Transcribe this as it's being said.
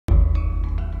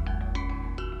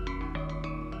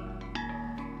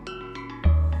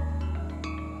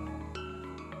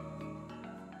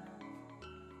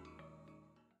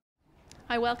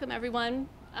Hi, welcome everyone.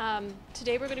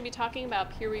 Today we're going to be talking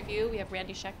about peer review. We have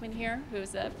Randy Schekman here,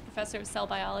 who's a professor of cell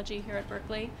biology here at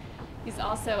Berkeley. He's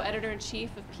also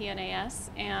editor-in-chief of PNAS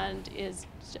and is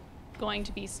going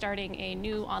to be starting a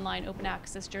new online open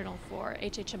access journal for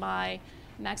HHMI,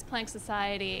 Max Planck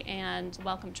Society, and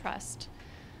Wellcome Trust.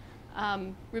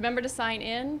 Remember to sign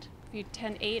in. If you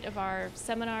attend 8 of our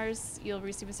seminars, you'll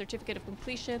receive a certificate of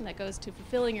completion that goes to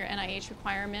fulfilling your NIH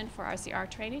requirement for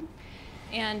RCR training.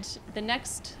 And the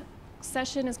next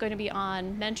session is going to be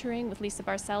on mentoring with Lisa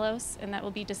Barcelos, and that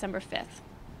will be December 5th.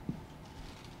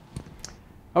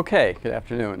 Okay, good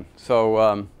afternoon.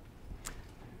 So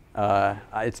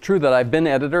it's true that I've been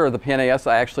editor of the PNAS.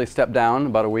 I actually stepped down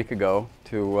about a week ago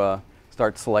to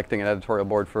start selecting an editorial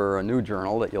board for a new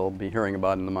journal that you'll be hearing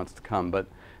about in the months to come. But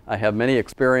I have many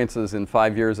experiences in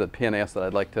 5 years at PNAS that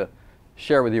I'd like to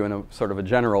share with you in a sort of a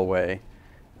general way.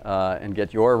 And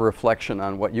get your reflection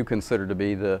on what you consider to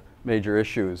be the major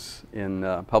issues in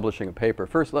publishing a paper.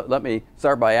 First, let me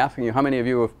start by asking you, how many of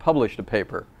you have published a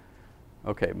paper?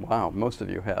 Okay, wow, most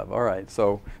of you have. All right,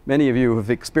 so many of you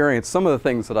have experienced some of the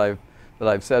things that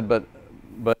I've said,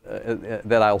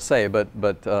 that I'll say.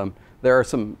 But there are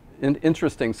some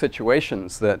interesting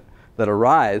situations that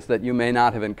arise that you may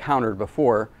not have encountered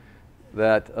before.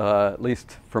 That, at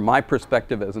least from my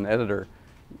perspective as an editor,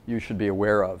 you should be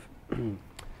aware of.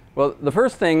 Well, the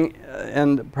first thing,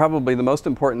 and probably the most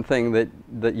important thing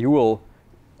that you will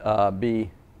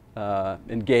be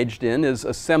engaged in, is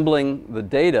assembling the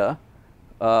data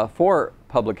for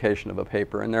publication of a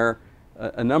paper. And there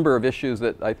are a number of issues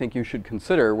that I think you should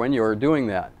consider when you're doing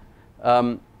that.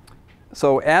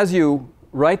 So as you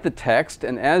write the text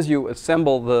and as you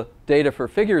assemble the data for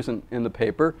figures in the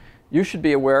paper, you should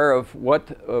be aware of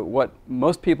what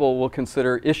most people will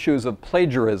consider issues of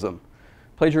plagiarism.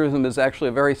 Plagiarism is actually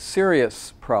a very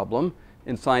serious problem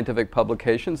in scientific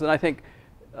publications, and I think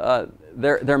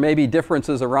there may be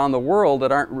differences around the world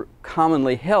that aren't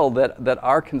commonly held that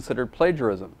are considered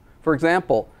plagiarism. For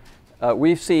example,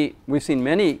 we've seen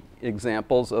many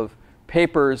examples of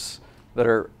papers that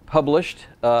are published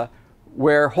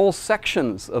where whole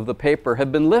sections of the paper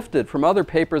have been lifted from other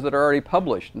papers that are already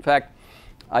published. In fact,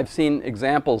 I've seen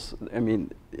examples, I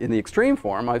mean, in the extreme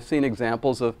form, I've seen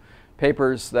examples of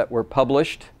papers that were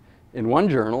published in one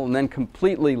journal and then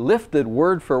completely lifted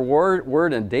word for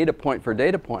word and data point for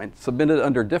data point, submitted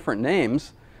under different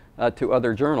names to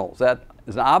other journals. That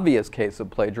is an obvious case of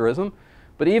plagiarism.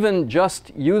 But even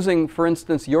just using, for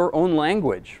instance, your own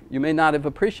language, you may not have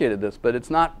appreciated this, but it's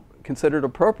not considered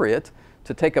appropriate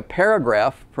to take a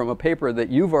paragraph from a paper that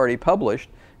you've already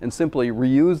published and simply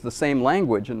reuse the same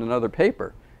language in another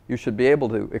paper. You should be able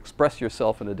to express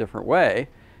yourself in a different way.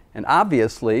 And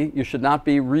obviously, you should not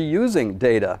be reusing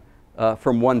data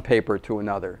from one paper to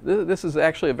another. This is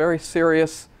actually a very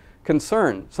serious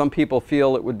concern. Some people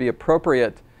feel it would be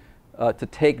appropriate to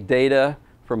take data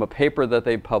from a paper that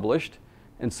they published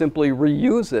and simply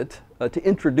reuse it to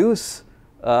introduce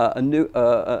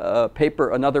another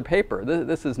paper.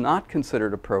 This is not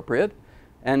considered appropriate,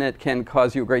 and it can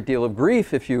cause you a great deal of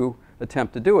grief if you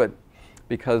attempt to do it.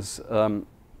 Because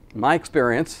my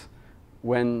experience,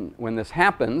 when this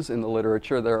happens in the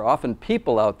literature, there are often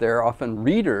people out there, often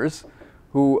readers,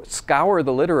 who scour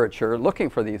the literature looking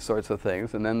for these sorts of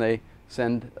things, and then they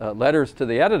send letters to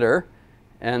the editor,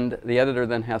 and the editor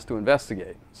then has to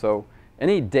investigate. So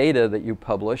any data that you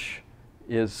publish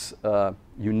is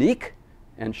unique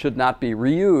and should not be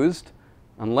reused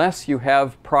unless you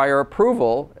have prior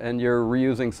approval and you're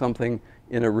reusing something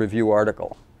in a review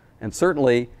article. And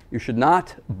certainly, you should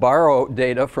not borrow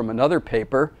data from another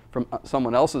paper, from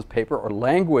someone else's paper, or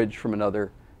language from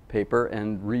another paper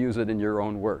and reuse it in your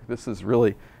own work. This is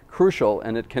really crucial,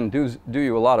 and it can do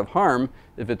you a lot of harm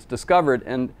if it's discovered.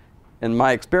 And in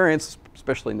my experience,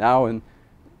 especially now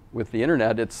with the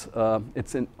internet, it's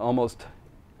almost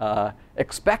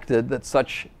expected that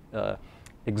such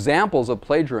examples of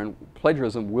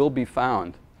plagiarism will be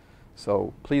found.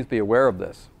 So please be aware of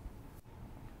this.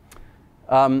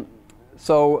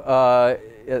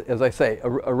 As I say,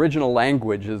 original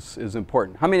language is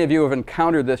important. How many of you have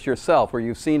encountered this yourself, where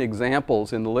you've seen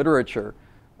examples in the literature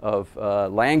of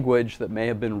language that may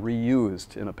have been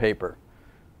reused in a paper?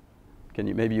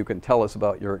 Maybe you can tell us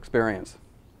about your experience.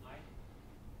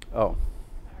 Oh.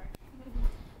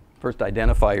 First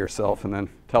identify yourself and then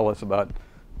tell us about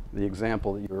the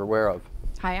example that you're aware of.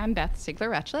 Hi, I'm Beth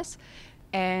Sigler-Retchless,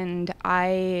 and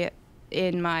I,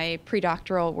 in my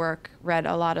pre-doctoral work, read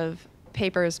a lot of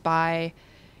papers by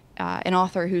an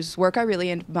author whose work I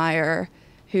really admire,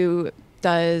 who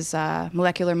does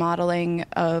molecular modeling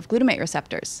of glutamate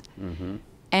receptors. Mm-hmm.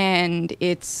 And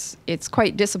it's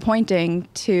quite disappointing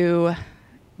to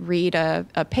read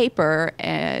a paper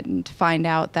and find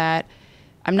out that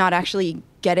I'm not actually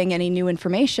getting any new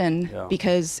information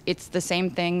because it's the same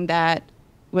thing that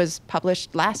was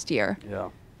published last year. Yeah,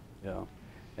 yeah.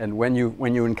 And when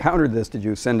you encountered this, did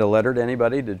you send a letter to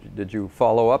anybody? Did you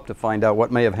follow up to find out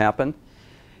what may have happened?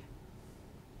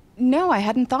 No, I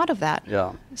hadn't thought of that.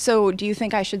 Yeah. So do you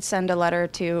think I should send a letter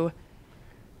to,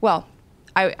 well,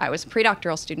 I was a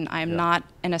pre-doctoral student. I am not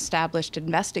an established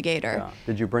investigator. Yeah.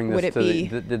 Did you bring this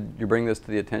did you bring this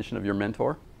to the attention of your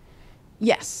mentor?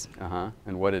 Yes. Uh-huh.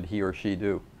 And what did he or she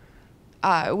do?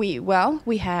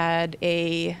 We had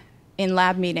in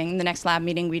lab meeting, the next lab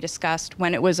meeting, we discussed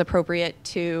when it was appropriate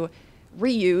to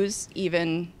reuse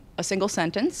even a single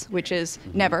sentence, which is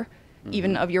never,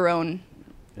 even of your own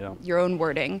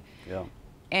wording. Yeah.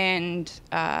 And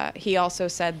he also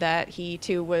said that he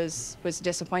too was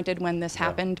disappointed when this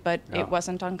happened, but it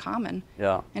wasn't uncommon.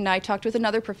 Yeah. And I talked with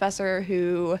another professor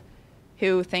who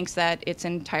thinks that it's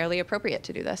entirely appropriate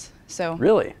to do this. So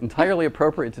really, entirely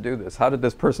appropriate to do this. How did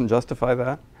this person justify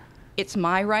that? It's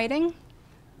my writing.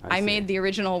 I see. made the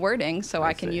original wording, so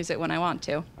I can use it when I want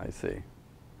to. I see.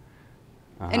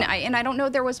 And I don't know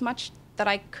there was much that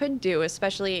I could do,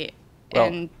 especially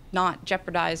and not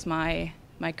jeopardize my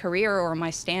career or my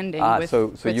standing with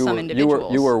some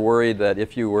individuals. You were worried that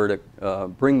if you were to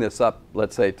bring this up,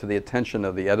 let's say, to the attention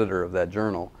of the editor of that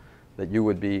journal, that you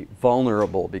would be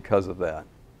vulnerable because of that.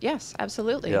 Yes,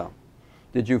 absolutely. Yeah.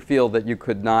 Did you feel that you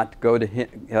could not go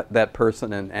to that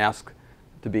person and ask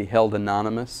to be held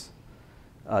anonymous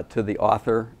to the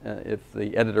author if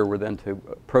the editor were then to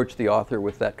approach the author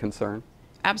with that concern?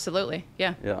 Absolutely,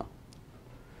 yeah. Yeah.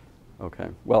 Okay.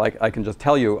 Well, I can just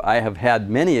tell you, I have had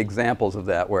many examples of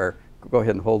that where, go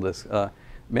ahead and hold this,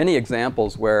 many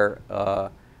examples where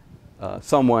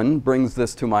someone brings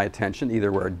this to my attention,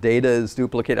 either where data is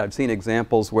duplicated. I've seen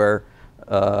examples where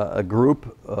a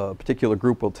particular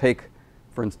group will take,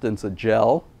 for instance, a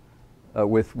gel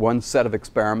with one set of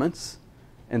experiments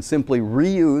and simply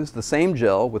reuse the same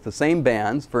gel with the same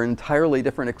bands for an entirely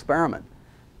different experiment.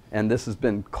 And this has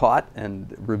been caught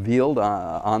and revealed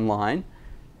online.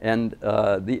 And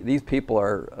these people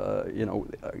are,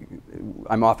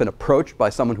 I'm often approached by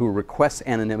someone who requests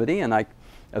anonymity, and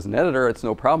as an editor, it's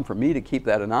no problem for me to keep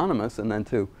that anonymous and then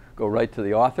to go right to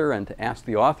the author and to ask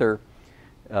the author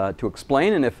to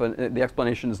explain. And if the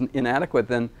explanation is inadequate,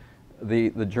 then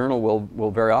the journal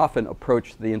will very often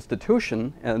approach the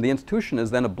institution, and the institution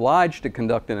is then obliged to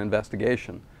conduct an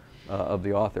investigation of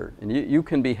the author. And you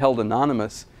can be held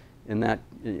anonymous in that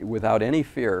without any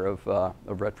fear of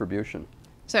retribution.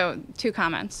 So, two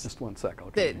comments. Just one sec.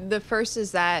 The first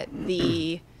is that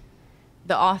the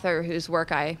author whose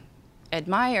work I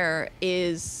admire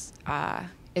is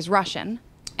Russian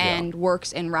and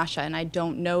works in Russia, and I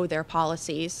don't know their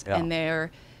policies and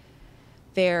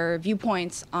their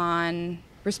viewpoints on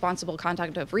responsible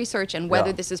conduct of research and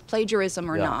whether this is plagiarism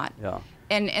or not. Yeah.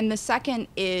 And the second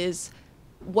is,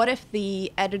 what if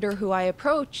the editor who I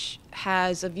approach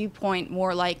has a viewpoint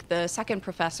more like the second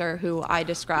professor who I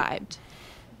described?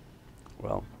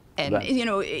 Well, and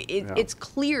it's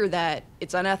clear that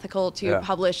it's unethical to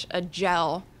publish a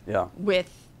gel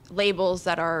with labels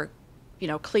that are,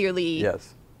 clearly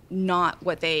not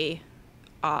what they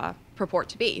purport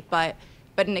to be. But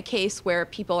in a case where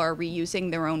people are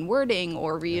reusing their own wording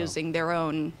or reusing their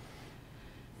own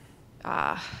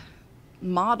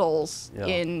models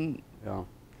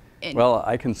well,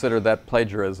 I consider that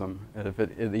plagiarism.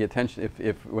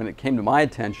 If when it came to my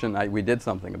attention, we did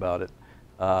something about it.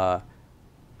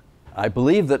 I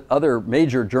believe that other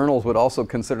major journals would also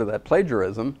consider that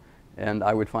plagiarism, and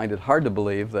I would find it hard to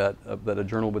believe that a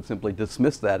journal would simply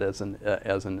dismiss that as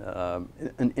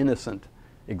an innocent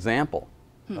example.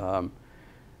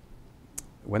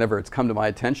 Whenever it's come to my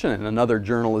attention and another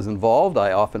journal is involved,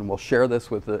 I often will share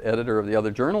this with the editor of the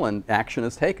other journal, and action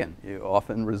is taken,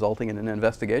 often resulting in an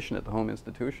investigation at the home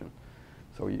institution.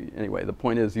 So anyway, the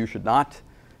point is you should not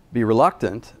be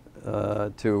reluctant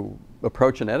to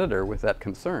approach an editor with that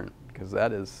concern, because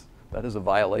that is a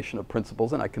violation of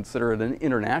principles, and I consider it an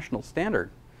international standard.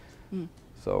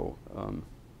 So I'm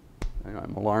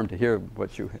alarmed to hear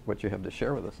what you have to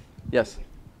share with us. Yes,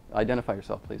 identify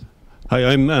yourself, please. Hi,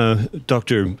 I'm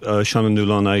Dr. Shannon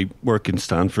Newlon. I work in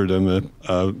Stanford. I'm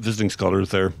a visiting scholar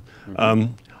there.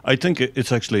 I think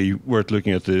it's actually worth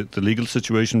looking at the legal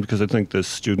situation, because I think this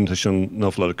student has shown an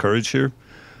awful lot of courage here.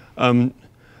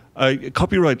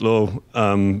 Copyright law,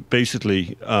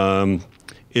 basically,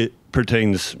 it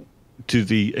pertains to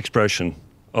the expression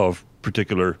of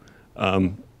particular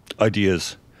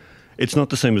ideas. It's not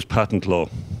the same as patent law,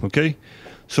 okay?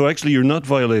 So actually, you're not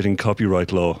violating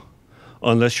copyright law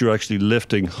unless you're actually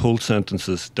lifting whole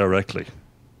sentences directly.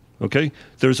 Okay?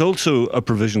 There's also a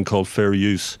provision called fair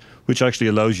use, which actually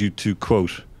allows you to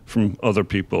quote from other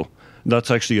people.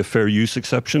 That's actually a fair use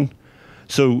exception.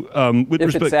 So, with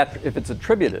respect, if it's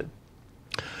attributed.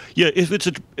 Yeah, if it's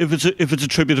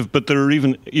attributive, but there are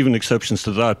even exceptions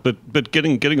to that. But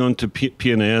getting on to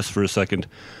PNAS for a second,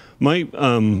 my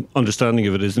understanding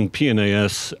of it is in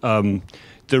PNAS,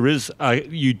 there is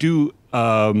you do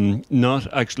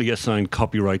not actually assign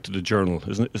copyright to the journal,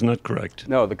 isn't that correct?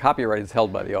 No, the copyright is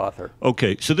held by the author.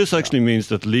 Okay, so this actually means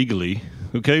that legally,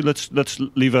 okay, let's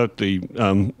leave out the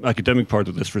academic part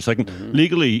of this for a second. Mm-hmm.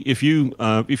 Legally, if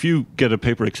you get a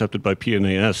paper accepted by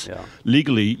PNAS,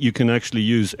 legally you can actually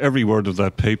use every word of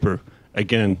that paper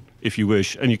again if you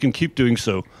wish, and you can keep doing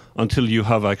so until you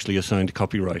have actually assigned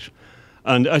copyright.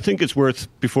 And I think it's worth,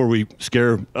 before we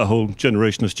scare a whole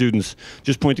generation of students,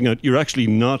 just pointing out you're actually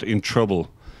not in trouble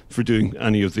for doing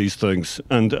any of these things.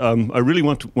 And I really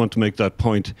want to make that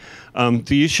point.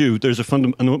 The issue, there's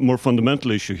a more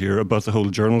fundamental issue here about the whole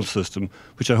journal system,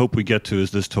 which I hope we get to as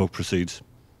this talk proceeds.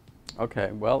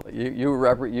 Okay, well,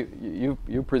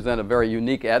 you present a very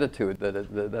unique attitude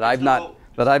that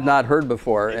I've not heard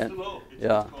before. It's and the law. It's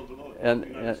yeah. called the law. And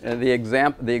the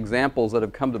examples that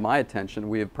have come to my attention,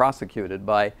 we have prosecuted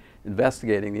by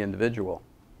investigating the individual.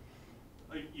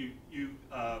 You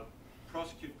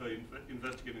prosecute by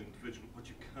investigating the individual. What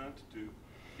you can't do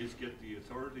is get the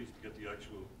authorities to get the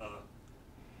actual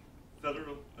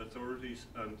federal authorities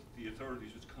and the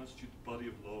authorities which constitute the body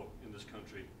of law in this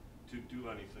country to do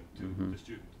anything to the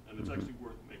student. And it's actually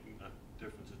worth making that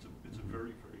difference. It's a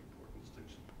very, very important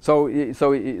distinction.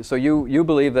 So you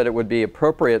believe that it would be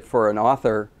appropriate for an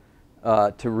author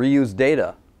to reuse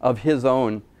data of his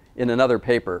own in another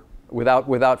paper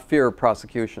without fear of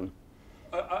prosecution?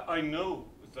 I know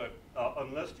that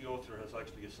unless the author has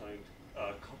actually assigned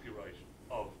copyright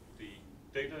of the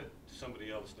data to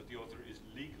somebody else, that the author is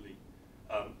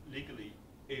legally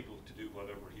able to do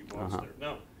whatever he wants there.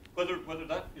 Now, whether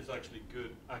that is actually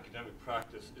good academic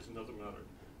practice is another matter.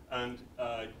 And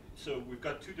so we've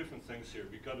got two different things here.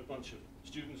 We've got a bunch of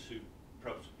students who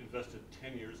perhaps invested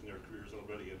 10 years in their careers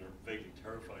already and are vaguely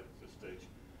terrified at this stage.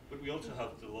 But we also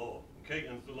have the law, okay?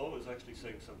 And the law is actually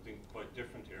saying something quite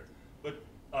different here. But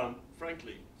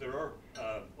frankly, there are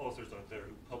authors out there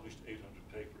who published 800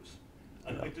 papers.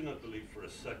 And I do not believe for a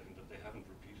second that they haven't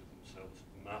repeated themselves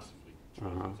massively through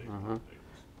those 800 papers.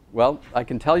 Well, I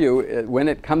can tell you, when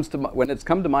it's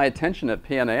come to my attention at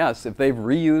PNAS, if they've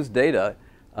reused data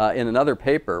in another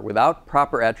paper without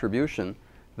proper attribution,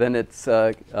 then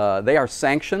they are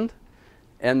sanctioned,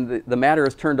 and the matter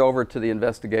is turned over to the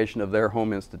investigation of their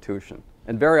home institution.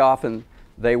 And very often,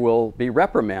 they will be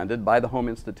reprimanded by the home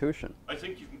institution. I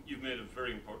think you've made a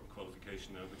very important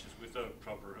qualification now, which is without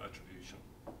proper attribution.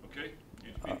 Okay?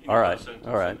 All right.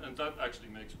 All right. And that actually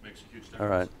makes a huge difference. All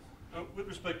right. Now, with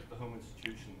respect to the home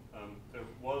institution, there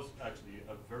was actually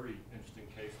a very interesting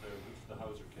case there, which is the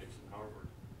Hauser case in Harvard,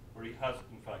 where he has,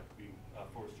 in fact, been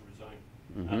forced to resign.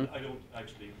 And I don't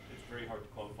actually, it's very hard to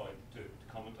qualify to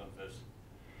comment on this.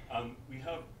 We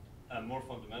have a more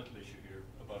fundamental issue here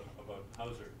about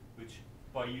Hauser, which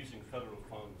by using federal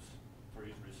funds for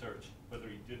his research, whether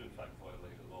he did in fact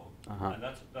violate a law. And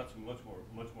that's a much more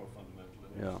fundamental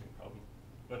and interesting problem.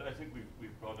 But I think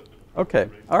we've brought a bit of Okay.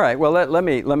 All right. Well, let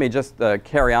me just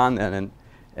carry on then,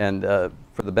 and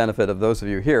for the benefit of those of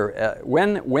you here,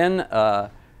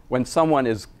 when someone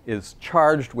is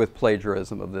charged with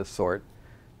plagiarism of this sort,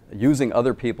 using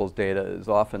other people's data is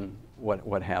often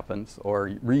what happens, or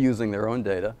reusing their own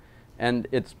data, and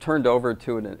it's turned over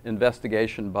to an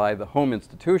investigation by the home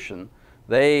institution,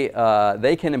 they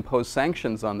can impose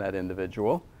sanctions on that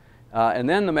individual. And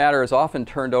then the matter is often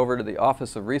turned over to the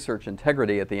Office of Research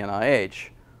Integrity at the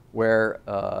NIH, where,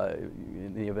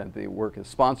 in the event the work is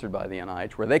sponsored by the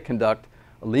NIH, where they conduct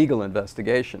a legal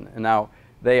investigation. And now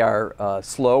they are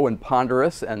slow and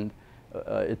ponderous, and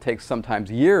it takes sometimes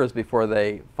years before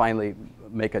they finally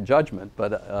make a judgment.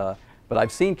 But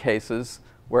I've seen cases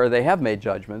where they have made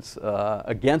judgments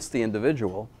against the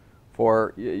individual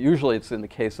for, usually it's in the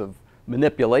case of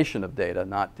manipulation of data,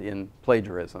 not in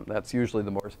plagiarism. That's usually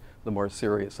the more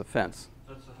serious offense.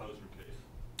 That's the Hauser case.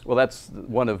 Well, that's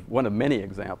one of many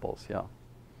examples. Yeah.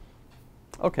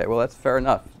 Okay. Well, that's fair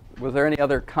enough. Was there any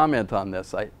other comment on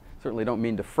this? I certainly don't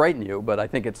mean to frighten you, but I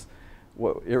think it's,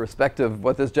 irrespective of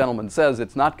what this gentleman says,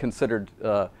 it's not considered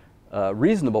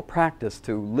reasonable practice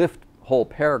to lift whole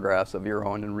paragraphs of your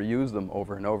own and reuse them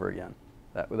over and over again.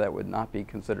 That would not be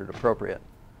considered appropriate.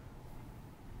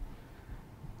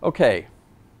 Okay.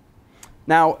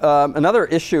 Now, another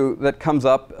issue that comes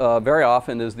up very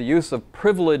often is the use of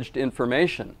privileged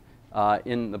information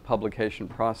in the publication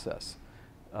process.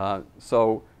 As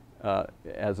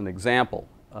an example,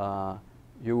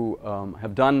 you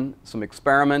have done some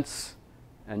experiments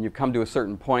and you've come to a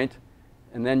certain point,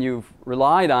 and then you've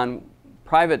relied on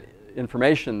private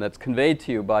information that's conveyed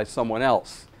to you by someone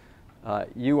else.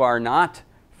 You are not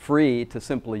free to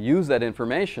simply use that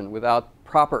information without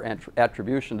proper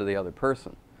attribution to the other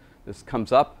person. This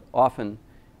comes up often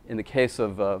in the case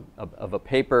of a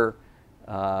paper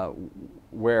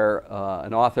where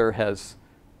an author has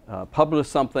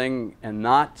published something and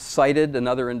not cited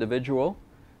another individual.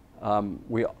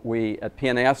 We at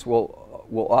PNAS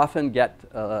will often get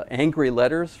angry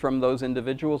letters from those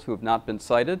individuals who have not been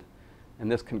cited,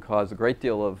 and this can cause a great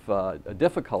deal of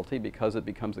difficulty because it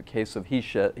becomes a case of he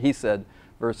said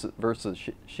versus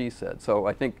she said. So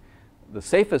I think the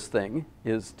safest thing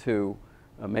is to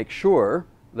make sure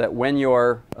that when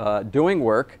you're doing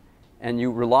work and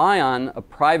you rely on a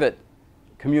private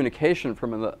communication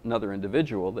from another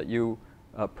individual, that you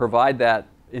provide that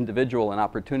individual an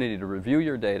opportunity to review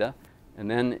your data,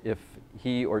 and then if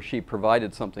he or she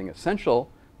provided something essential,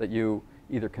 that you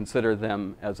either consider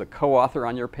them as a co-author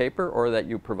on your paper or that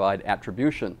you provide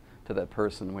attribution to that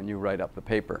person when you write up the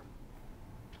paper.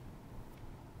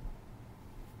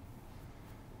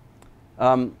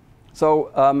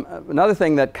 Another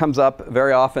thing that comes up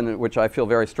very often, which I feel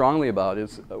very strongly about,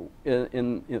 is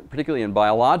particularly in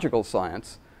biological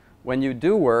science, when you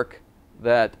do work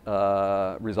that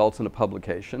results in a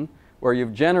publication, where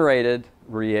you've generated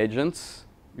reagents,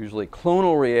 usually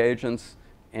clonal reagents,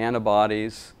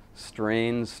 antibodies,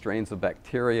 strains of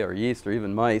bacteria or yeast or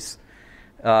even mice,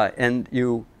 and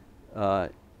you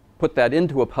put that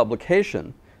into a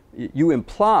publication, you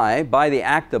imply by the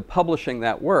act of publishing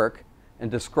that work and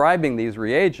describing these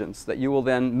reagents that you will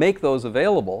then make those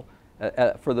available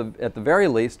at the very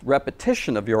least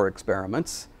repetition of your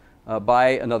experiments by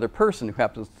another person who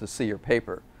happens to see your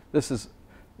paper. This is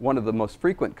one of the most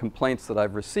frequent complaints that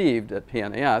I've received at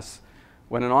PNAS.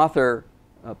 When an author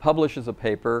publishes a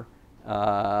paper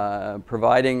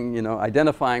providing,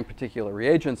 identifying particular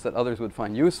reagents that others would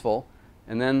find useful,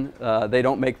 and then they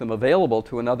don't make them available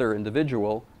to another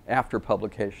individual after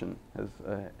publication,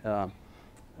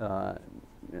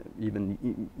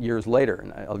 even years later.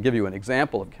 And I'll give you an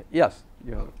example of, yes,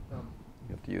 you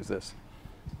have to use this.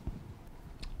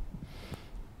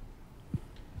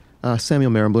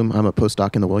 Samuel Marenblum, I'm a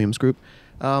postdoc in the Williams Group.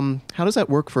 How does that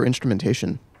work for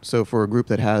instrumentation? So for a group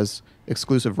that has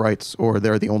exclusive rights, or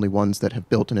they're the only ones that have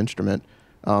built an instrument,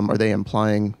 are they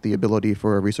implying the ability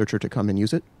for a researcher to come and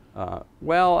use it?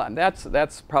 Well,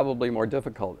 that's probably more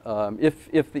difficult.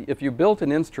 If you built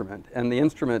an instrument and the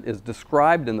instrument is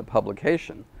described in the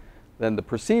publication, then the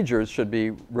procedures should be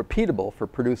repeatable for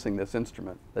producing this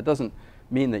instrument. That doesn't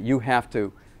mean that you have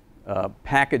to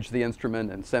package the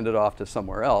instrument and send it off to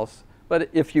somewhere else. But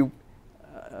if you,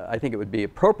 I think it would be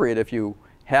appropriate if you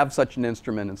have such an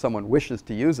instrument and someone wishes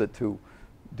to use it to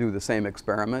do the same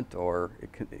experiment or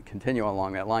continue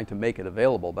along that line, to make it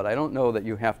available. But I don't know that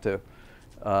you have to,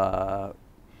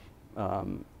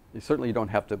 certainly you don't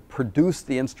have to produce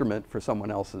the instrument for someone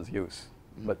else's use.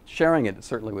 But sharing it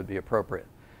certainly would be appropriate.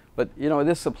 But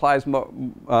this applies more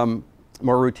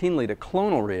routinely to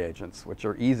clonal reagents, which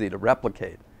are easy to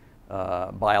replicate.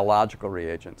 Biological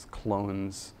reagents,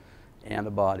 clones,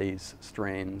 antibodies,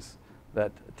 strains,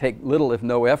 that take little if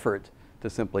no effort to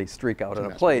simply streak out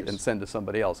on a plate and send to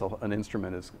somebody else. An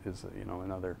instrument is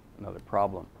another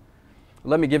problem.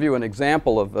 Let me give you an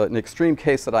example of an extreme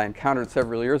case that I encountered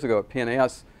several years ago at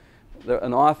PNAS.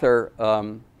 An author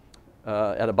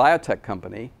at a biotech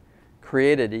company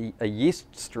created a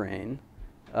yeast strain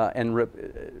and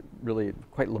really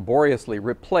quite laboriously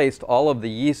replaced all of the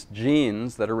yeast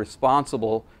genes that are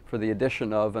responsible for the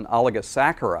addition of an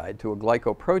oligosaccharide to a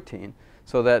glycoprotein,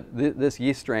 so that this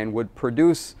yeast strain would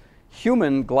produce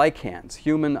human glycans,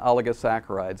 human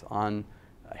oligosaccharides on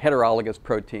heterologous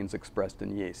proteins expressed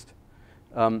in yeast.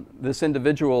 This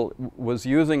individual was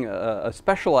using a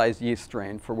specialized yeast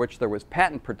strain for which there was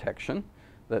patent protection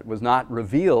that was not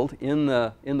revealed in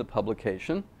the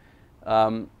publication.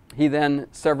 He then,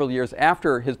 several years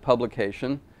after his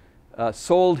publication,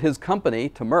 sold his company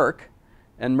to Merck,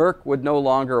 and Merck would no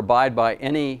longer abide by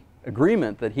any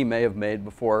agreement that he may have made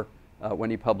before when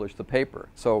he published the paper.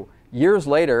 So years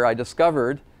later, I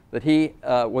discovered that he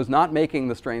was not making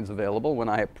the strains available. When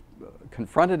I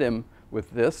confronted him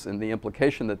with this and the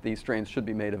implication that these strains should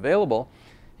be made available,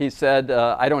 he said,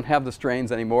 I don't have the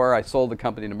strains anymore. I sold the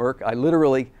company to Merck. I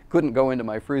literally couldn't go into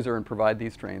my freezer and provide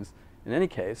these strains in any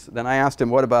case. Then I asked him,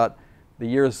 what about the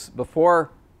years before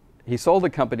he sold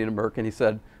the company to Merck? And he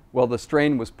said, well, the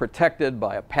strain was protected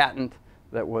by a patent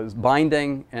that was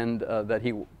binding, and that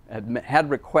he had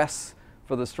requests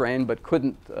for the strain but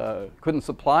couldn't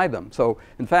supply them. So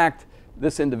in fact,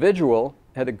 this individual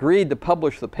had agreed to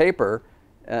publish the paper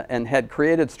and had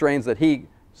created strains that he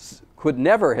could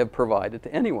never have provided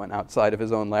to anyone outside of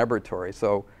his own laboratory.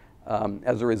 So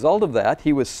as a result of that,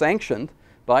 he was sanctioned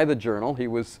by the journal. He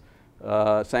was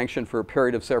sanctioned for a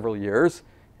period of several years,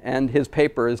 and his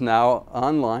paper is now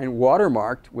online,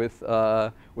 watermarked with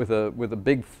a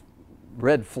big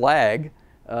red flag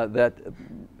that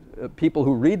people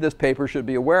who read this paper should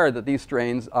be aware that these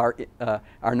strains are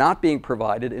not being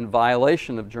provided in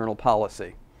violation of journal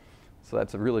policy. So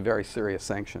that's a really very serious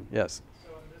sanction. Yes?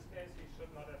 So in this case, he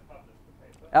should not have published the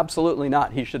paper? Absolutely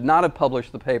not. He should not have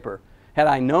published the paper. Had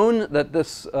I known that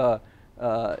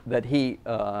that he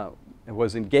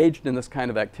was engaged in this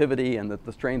kind of activity and that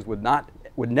the strains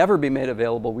would never be made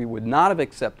available, we would not have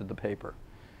accepted the paper.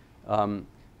 And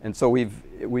so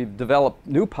we've developed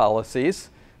new policies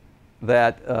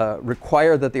that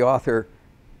require that the author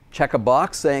check a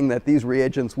box saying that these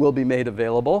reagents will be made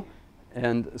available.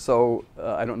 And so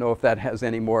I don't know if that has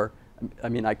any more. I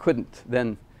mean, I couldn't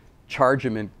then charge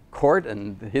him in court,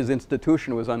 and his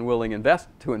institution was unwilling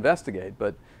to investigate.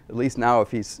 But at least now,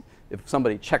 if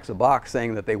somebody checks a box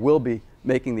saying that they will be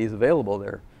making these available,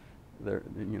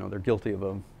 they're guilty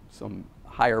of some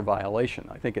higher violation.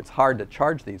 I think it's hard to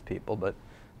charge these people, but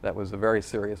that was a very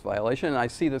serious violation, and I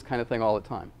see this kind of thing all the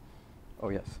time. Oh,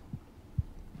 yes.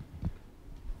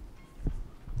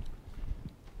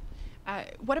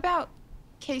 What about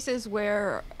cases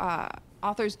where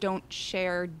authors don't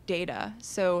share data?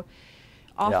 So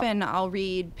often I'll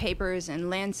read papers in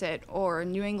Lancet or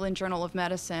New England Journal of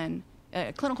Medicine,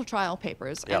 clinical trial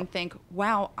papers, and think,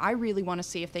 wow, I really want to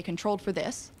see if they controlled for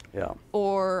this. Yeah.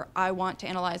 Or I want to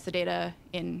analyze the data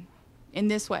in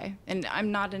this way. And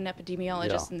I'm not an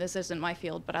epidemiologist, and this isn't my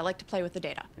field, but I like to play with the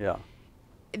data. Yeah.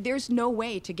 There's no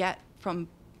way to get from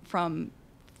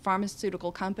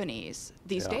pharmaceutical companies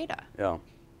these data.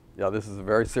 Yeah, this is a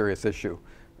very serious issue.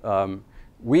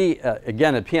 We,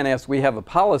 again, at PNAS, we have a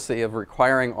policy of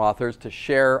requiring authors to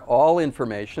share all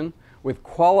information with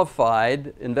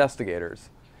qualified investigators.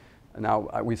 Now,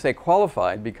 we say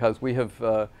qualified because we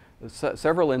have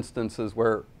several instances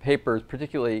where papers,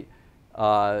 particularly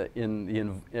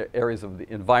in the areas of the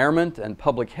environment and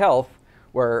public health,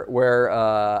 where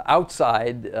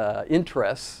outside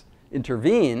interests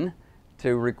intervene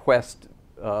to request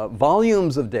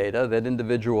volumes of data that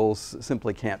individuals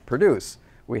simply can't produce.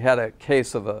 We had a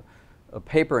case of a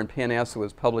paper in PNAS that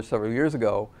was published several years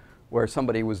ago where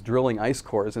somebody was drilling ice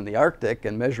cores in the Arctic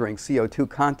and measuring CO2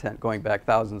 content going back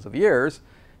thousands of years.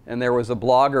 And there was a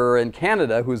blogger in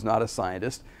Canada who's not a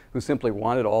scientist who simply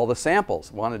wanted all the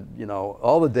samples, wanted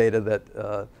all the data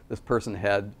that this person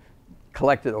had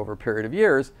collected over a period of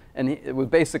years. And it was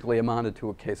basically amounted to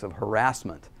a case of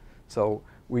harassment. So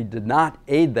we did not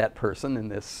aid that person in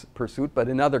this pursuit, but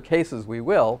in other cases we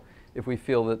will if we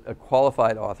feel that a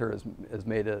qualified author has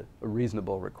made a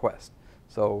reasonable request.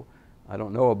 So I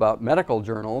don't know about medical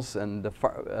journals and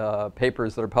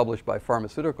papers that are published by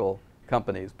pharmaceutical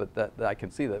companies, but that I can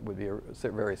see that would be a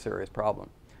very serious problem.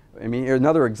 I mean,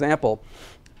 another example,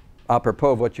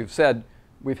 apropos of what you've said,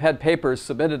 we've had papers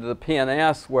submitted to the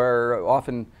PNAS where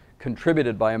often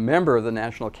contributed by a member of the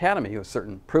National Academy who has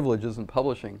certain privileges in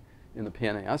publishing in the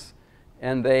PNAS,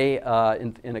 and they,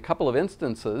 in a couple of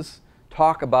instances,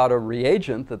 talk about a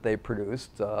reagent that they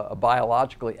produced, a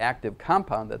biologically active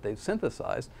compound that they've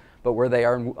synthesized, but where they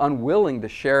are unwilling to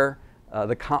share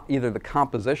either the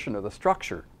composition or the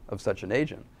structure of such an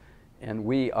agent. And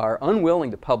we are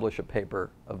unwilling to publish a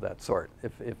paper of that sort.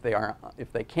 If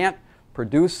they can't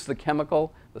produce the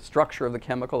chemical, the structure of the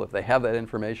chemical, if they have that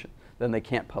information, then they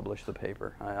can't publish the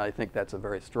paper. I think that's a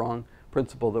very strong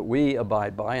principle that we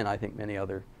abide by, and I think many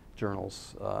other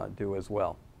journals do as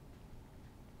well.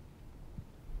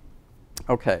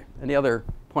 Okay, any other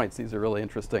points? These are really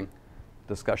interesting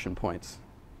discussion points.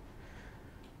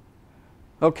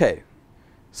 Okay,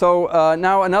 so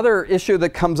now another issue that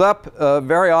comes up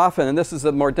very often, and this is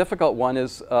a more difficult one,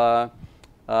 is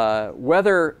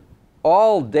whether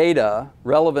all data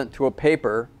relevant to a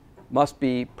paper must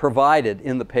be provided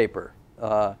in the paper.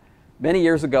 Many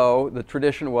years ago, the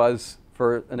tradition was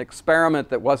for an experiment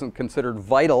that wasn't considered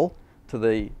vital to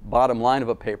the bottom line of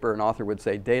a paper, an author would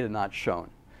say, data not shown.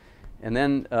 And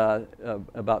then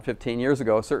about 15 years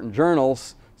ago, certain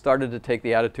journals started to take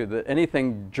the attitude that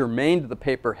anything germane to the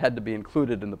paper had to be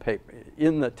included in the paper,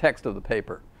 in the text of the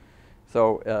paper.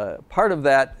 So part of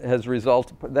that has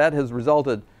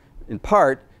resulted in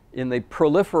part in the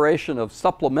proliferation of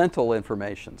supplemental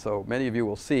information. So many of you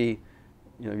will see,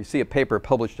 you see a paper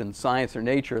published in Science or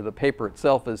Nature, the paper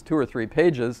itself is 2 or 3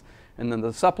 pages, and then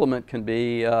the supplement can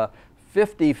be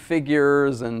 50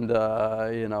 figures and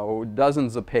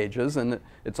dozens of pages, and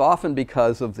it's often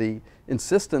because of the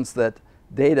insistence that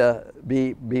data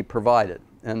be provided.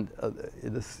 And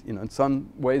this, in some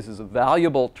ways, is a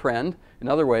valuable trend. In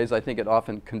other ways, I think it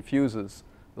often confuses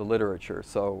the literature.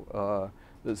 So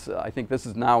I think this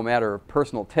is now a matter of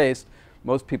personal taste.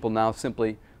 Most people now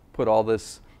simply put all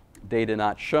this data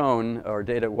not shown, or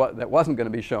data that wasn't going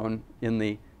to be shown, in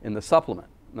the supplement.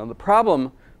 Now, the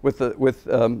problem with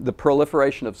the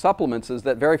proliferation of supplements is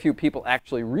that very few people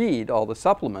actually read all the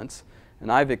supplements.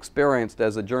 And I've experienced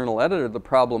as a journal editor the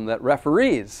problem that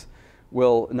referees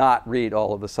will not read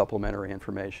all of the supplementary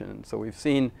information. And so we've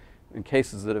seen in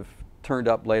cases that have turned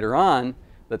up later on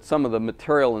that some of the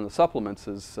material in the supplements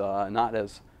is not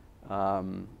as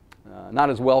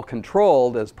well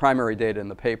controlled as primary data in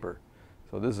the paper.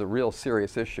 So this is a real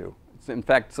serious issue. In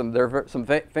fact, there are some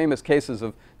famous cases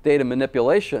of data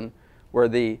manipulation where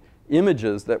the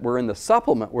images that were in the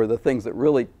supplement were the things that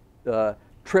really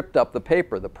tripped up the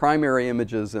paper. The primary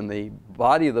images in the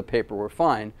body of the paper were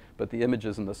fine, but the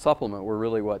images in the supplement were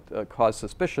really what caused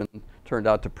suspicion, turned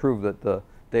out to prove that the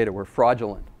data were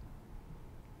fraudulent.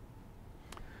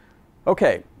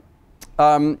 Okay,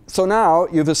 so now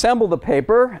you've assembled the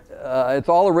paper. It's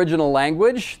all original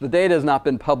language. The data has not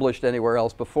been published anywhere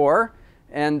else before.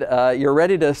 And you're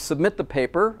ready to submit the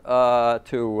paper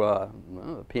to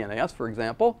PNAS, for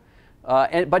example.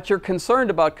 But you're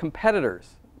concerned about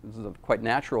competitors. This is a quite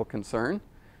natural concern.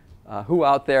 Who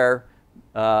out there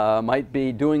might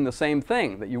be doing the same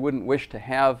thing that you wouldn't wish to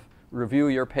have review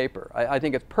your paper? I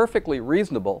think it's perfectly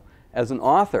reasonable as an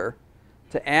author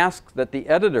to ask that the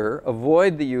editor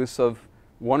avoid the use of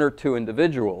 1 or 2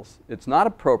 individuals. It's not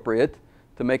appropriate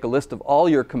to make a list of all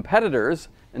your competitors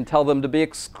and tell them to be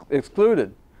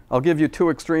excluded. I'll give you 2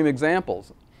 extreme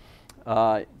examples.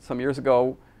 Some years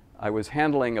ago, I was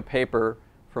handling a paper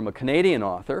from a Canadian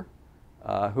author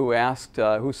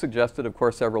who suggested, of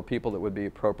course, several people that would be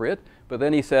appropriate. But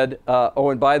then he said,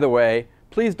 oh, and by the way,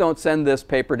 please don't send this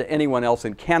paper to anyone else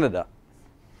in Canada.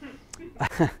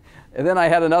 And then I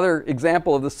had another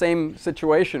example of the same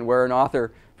situation where an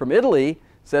author from Italy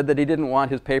said that he didn't want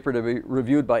his paper to be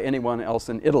reviewed by anyone else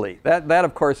in Italy. That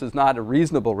of course, is not a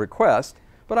reasonable request,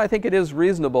 but I think it is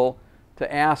reasonable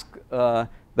to ask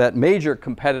that major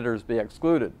competitors be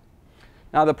excluded.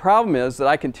 Now, the problem is that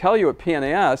I can tell you at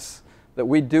PNAS that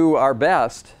we do our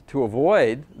best to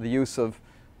avoid the use of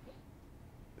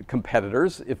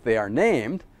competitors if they are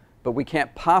named, but we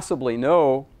can't possibly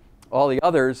know all the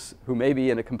others who may be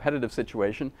in a competitive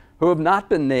situation who have not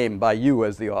been named by you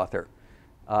as the author.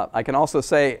 I can also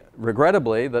say,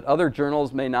 regrettably, that other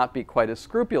journals may not be quite as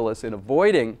scrupulous in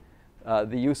avoiding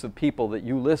the use of people that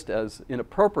you list as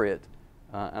inappropriate.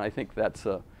 And I think that's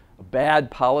a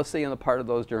bad policy on the part of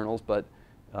those journals, but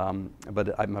I'm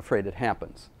afraid it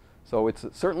happens. So it's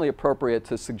certainly appropriate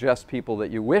to suggest people that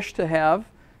you wish to have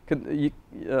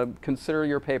consider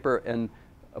your paper, and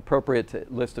appropriate to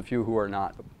list a few who are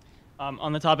not.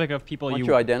 On the topic of people, why don't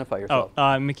you identify yourself?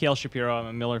 Oh, Mikhail Shapiro. I'm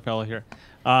a Miller Fellow here.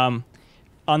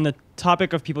 On the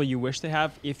topic of people you wish to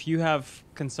have, if you have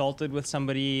consulted with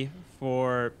somebody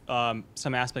for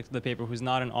some aspect of the paper who's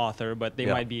not an author, but they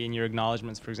might be in your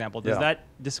acknowledgments, for example, does that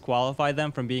disqualify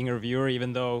them from being a reviewer,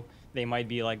 even though they might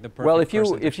be like the perfect person?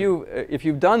 Well, if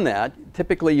you've done that,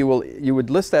 typically you would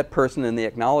list that person in the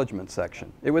acknowledgement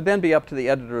section. It would then be up to the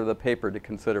editor of the paper to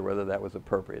consider whether that was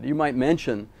appropriate. You might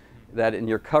mention that in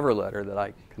your cover letter, that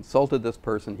I consulted this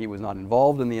person, he was not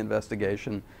involved in the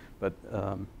investigation, but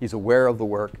he's aware of the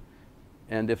work.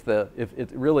 And if it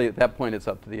really, at that point, it's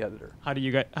up to the editor. How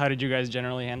did you guys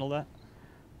generally handle that?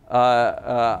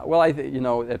 Well, at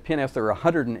PNAS there are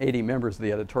 180 members of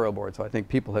the editorial board, so I think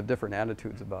people have different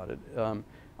attitudes about it.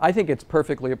 I think it's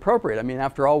perfectly appropriate. I mean,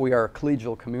 after all, we are a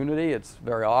collegial community. It's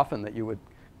very often that you would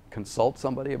consult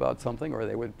somebody about something, or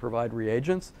they would provide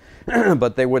reagents,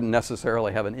 but they wouldn't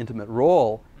necessarily have an intimate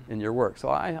role in your work. So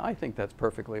I think that's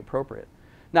perfectly appropriate.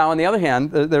 Now, on the other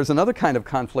hand, there's another kind of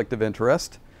conflict of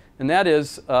interest, and that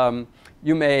is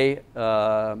you may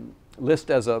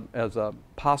list as a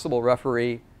possible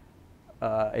referee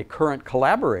a current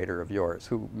collaborator of yours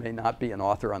who may not be an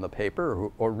author on the paper,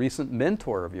 or recent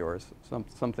mentor of yours,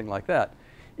 something like that.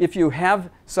 If you have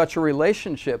such a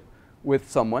relationship with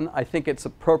someone, I think it's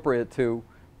appropriate to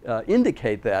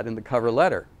indicate that in the cover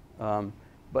letter,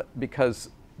 but because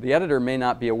the editor may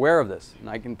not be aware of this. And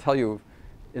I can tell you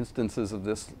instances of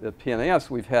this at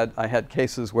PNAS. I had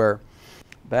cases where,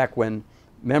 back when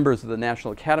members of the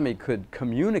National Academy could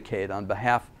communicate on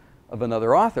behalf of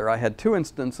another author, I had 2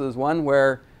 instances. One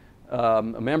where a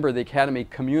member of the Academy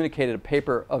communicated a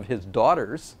paper of his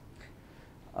daughter's,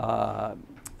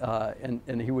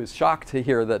 and he was shocked to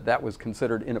hear that that was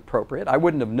considered inappropriate. I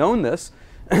wouldn't have known this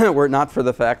were it not for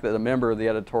the fact that a member of the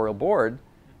editorial board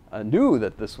knew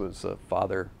that this was a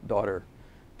father-daughter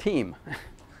team,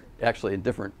 actually in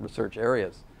different research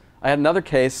areas. I had another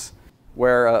case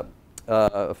where a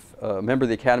member of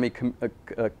the Academy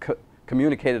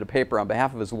communicated a paper on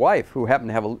behalf of his wife, who happened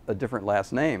to have a different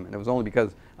last name, and it was only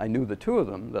because I knew the two of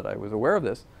them that I was aware of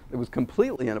this. It was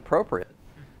completely inappropriate.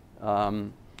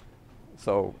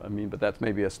 So, I mean, but that's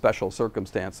maybe a special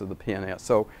circumstance of the PNAS.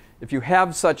 So, if you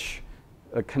have such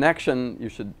a connection,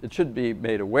 it should be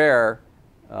made aware,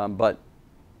 but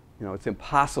you know, it's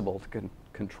impossible to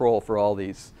control for all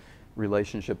these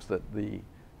relationships that the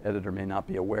editor may not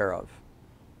be aware of.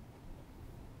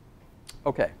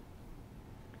 Okay.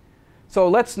 So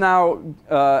let's now,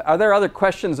 are there other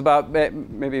questions about,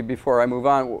 maybe before I move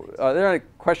on, are there any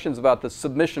questions about the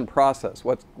submission process?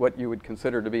 What you would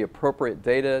consider to be appropriate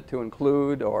data to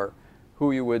include, or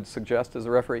who you would suggest as a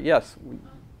referee? Yes?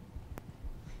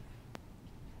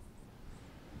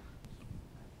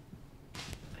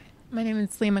 My name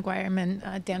is Lee McGuire. I'm in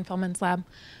Dan Feldman's lab.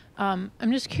 I'm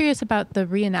just curious about the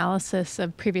reanalysis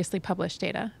of previously published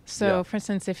data. So, Yeah. for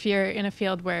instance, if you're in a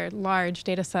field where large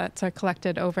data sets are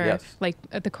collected over, Yes. like,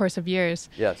 at the course of years,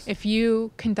 Yes. if you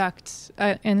conduct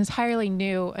an entirely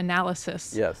new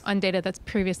analysis Yes. on data that's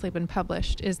previously been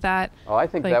published, is that? Oh, I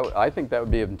think that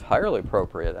would be entirely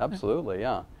appropriate. Absolutely,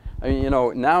 yeah. I mean, you know,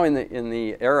 now in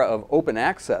the era of open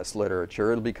access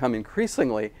literature, it'll become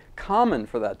increasingly common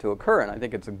for that to occur, and I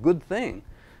think it's a good thing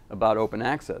about open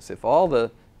access. If all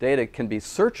the data can be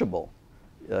searchable,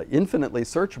 infinitely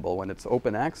searchable when it's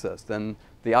open access, then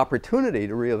the opportunity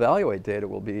to reevaluate data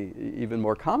will be even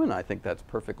more common. I think that's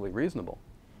perfectly reasonable.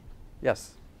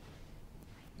 Yes?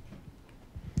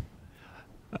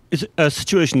 It's a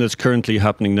situation that's currently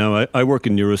happening now. I work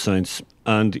in neuroscience,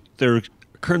 and there are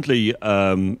currently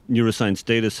neuroscience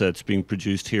data sets being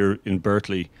produced here in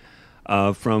Berkeley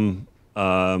from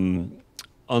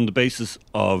on the basis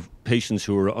of patients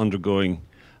who are undergoing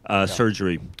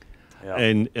surgery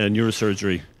in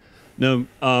neurosurgery. Now,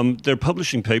 they're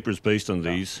publishing papers based on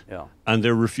these, and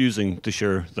they're refusing to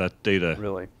share that data.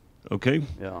 Really? Okay?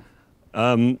 Yeah.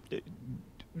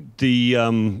 The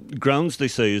grounds, they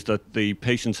say, is that the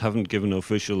patients haven't given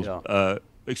official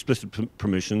explicit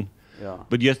permission. Yeah.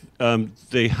 But yet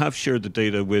they have shared the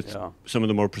data with some of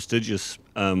the more prestigious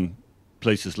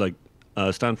places like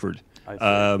Stanford,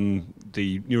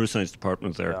 the neuroscience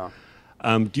department there. Yeah.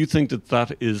 Do you think that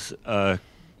that is an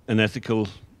ethical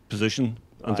position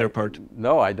on their part?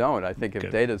 No, I don't. I think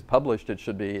if data is published, it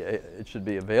should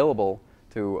be available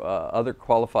to other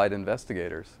qualified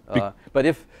investigators. But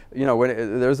if, you know,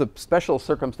 there's a special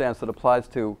circumstance that applies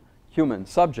to human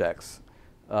subjects,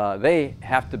 they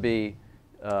have to be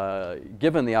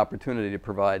given the opportunity to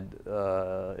provide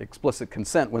explicit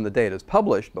consent when the data is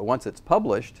published. But once it's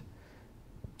published,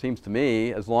 it seems to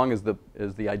me, as long as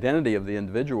the identity of the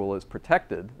individual is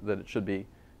protected, that it should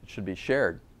be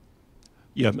shared.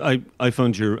 Yeah, I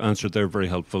found your answer there very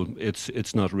helpful.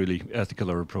 It's not really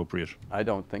ethical or appropriate. I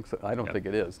don't think so. I don't think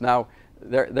it is. Now,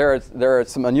 there are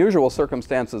some unusual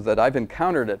circumstances that I've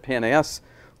encountered at PNAS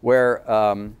where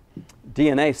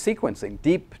DNA sequencing,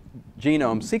 deep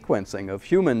genome sequencing of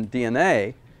human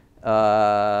DNA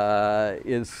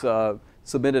is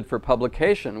submitted for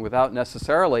publication without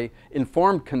necessarily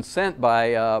informed consent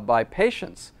by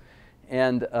patients.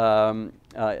 And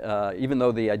even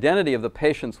though the identity of the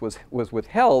patients was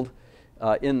withheld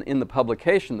in the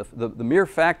publication, the mere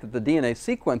fact that the DNA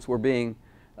sequence were being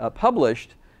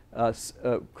published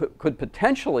could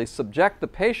potentially subject the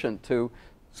patient to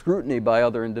scrutiny by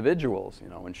other individuals, you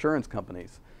know, insurance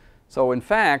companies. So in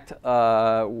fact,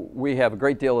 we have a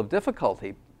great deal of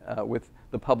difficulty with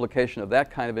the publication of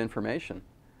that kind of information.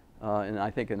 And I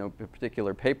think in a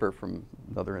particular paper from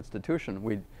another institution,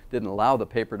 we didn't allow the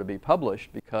paper to be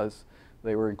published because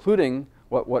they were including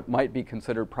what might be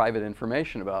considered private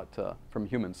information about from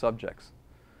human subjects.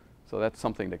 So that's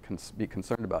something to be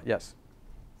concerned about. Yes?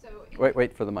 So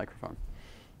wait for the microphone.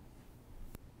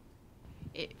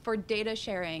 For data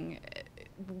sharing,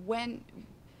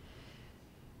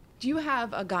 do you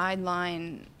have a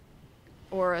guideline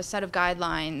or a set of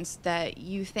guidelines that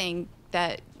you think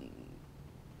that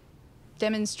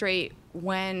demonstrate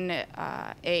when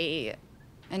an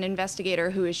investigator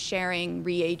who is sharing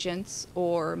reagents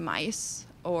or mice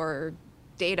or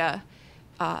data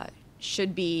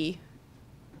should be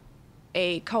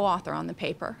a co-author on the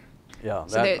paper? Yeah,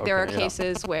 so there are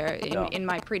cases where in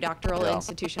my pre-doctoral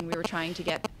institution we were trying to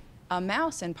get a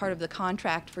mouse, and part of the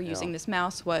contract for using this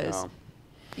mouse was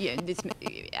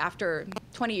after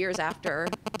 20 years after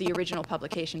the original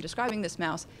publication describing this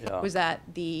mouse was that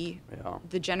the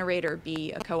generator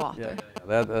be a co-author.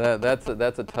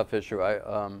 That's a tough issue.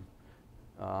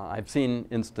 I've seen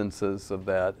instances of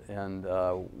that, and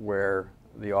where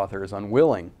the author is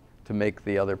unwilling to make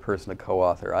the other person a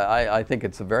co-author. I think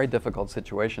it's a very difficult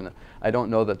situation. I don't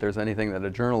know that there's anything that a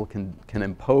journal can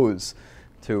impose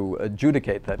to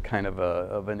adjudicate that kind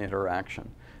of an interaction.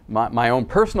 My own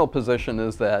personal position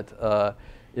is that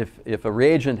if a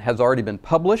reagent has already been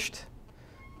published,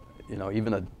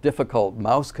 even a difficult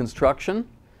mouse construction,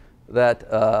 that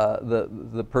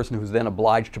the person who's then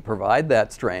obliged to provide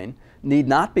that strain need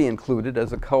not be included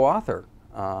as a co-author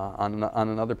on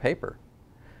another paper.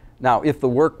 Now, if the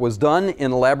work was done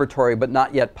in a laboratory but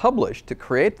not yet published to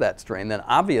create that strain, then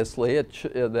obviously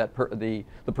the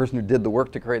person who did the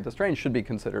work to create the strain should be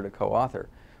considered a co-author.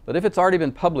 But if it's already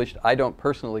been published, I don't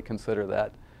personally consider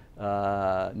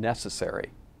that necessary.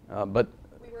 But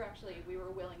we were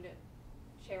willing to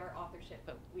share authorship,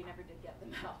 but we never did get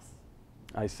the mouse.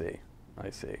 I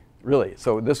see. Really?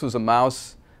 So this was a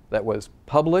mouse that was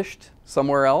published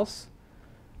somewhere else?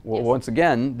 Well, yes. Once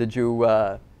again, did you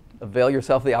avail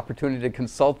yourself of the opportunity to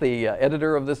consult the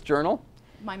editor of this journal?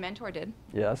 My mentor did.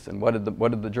 Yes, and what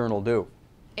did the journal do?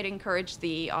 It encouraged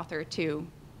the author to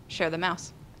share the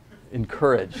mouse.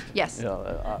 Encouraged? Yes.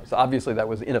 So obviously that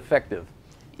was ineffective.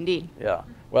 Indeed. Yeah.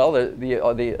 Well,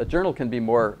 a journal can be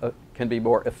more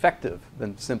effective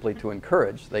than simply to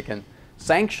encourage. They can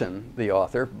sanction the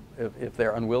author if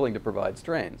they're unwilling to provide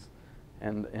strains.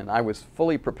 And I was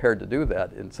fully prepared to do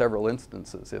that in several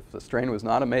instances. If the strain was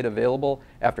not made available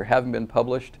after having been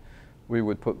published, we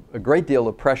would put a great deal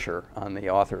of pressure on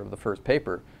the author of the first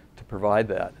paper to provide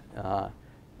that,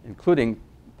 including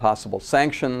possible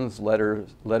sanctions,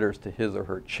 letters to his or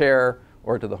her chair,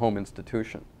 or to the home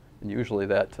institution. And usually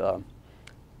that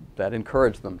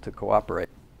encouraged them to cooperate.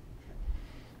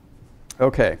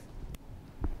 Okay.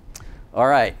 All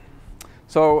right.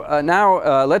 So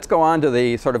now let's go on to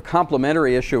the sort of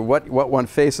complementary issue of what one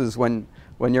faces when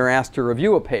you're asked to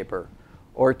review a paper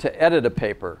or to edit a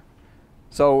paper.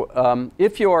 So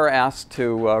if you are asked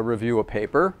to review a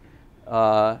paper,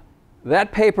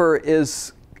 that paper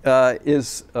is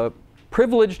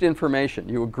privileged information.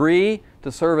 You agree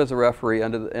to serve as a referee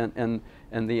under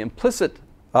and the implicit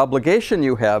obligation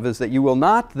you have is that you will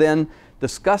not then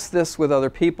discuss this with other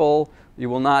people. You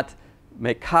will not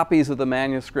make copies of the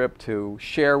manuscript to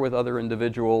share with other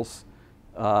individuals,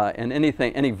 and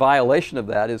any violation of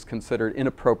that is considered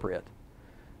inappropriate.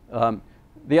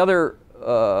 The other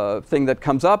thing that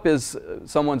comes up is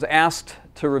someone's asked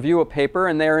to review a paper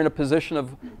and they're in a position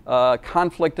of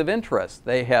conflict of interest.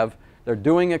 They're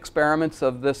doing experiments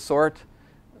of this sort.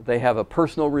 They have a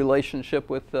personal relationship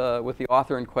with the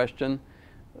author in question.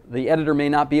 The editor may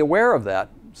not be aware of that.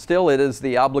 Still, it is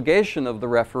the obligation of the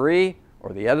referee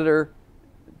or the editor,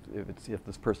 if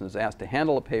this person is asked to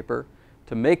handle a paper,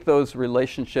 to make those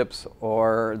relationships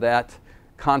or that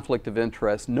conflict of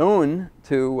interest known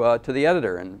to the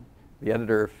editor. And the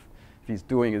editor, if he's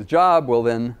doing his job, will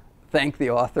then thank the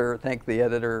author, thank the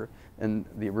editor, and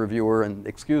the reviewer, and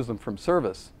excuse them from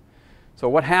service. So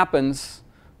what happens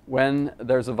when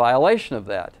there's a violation of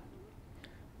that?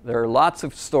 There are lots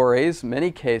of stories,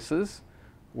 many cases,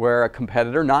 where a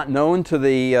competitor, not known to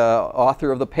the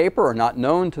author of the paper or not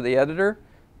known to the editor,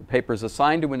 the paper is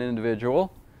assigned to an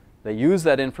individual. They use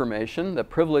that information, that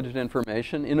privileged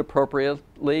information,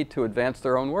 inappropriately to advance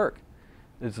their own work.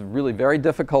 It's really very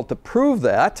difficult to prove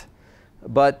that,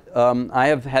 but I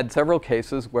have had several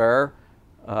cases where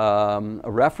a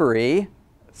referee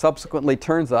subsequently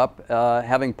turns up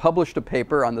having published a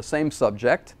paper on the same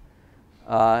subject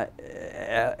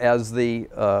as the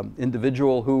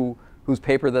individual whose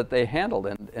paper that they handled.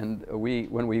 And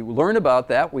when we learn about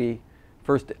that, we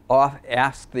first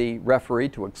ask the referee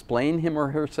to explain him or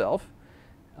herself,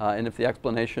 and if the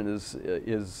explanation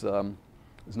is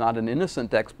not an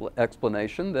innocent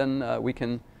explanation, then we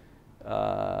can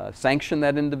sanction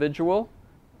that individual.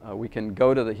 We can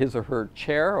go to his or her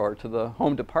chair or to the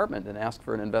home department and ask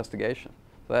for an investigation.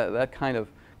 So that kind of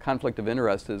conflict of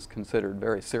interest is considered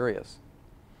very serious.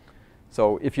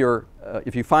 So if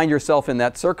you find yourself in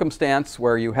that circumstance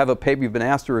where you have a paper, you've been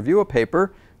asked to review a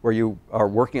paper where you are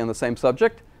working on the same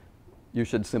subject, you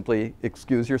should simply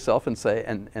excuse yourself and say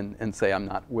I'm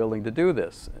not willing to do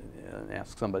this, and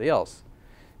ask somebody else.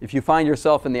 If you find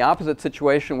yourself in the opposite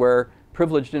situation where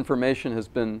privileged information has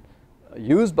been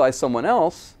used by someone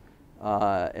else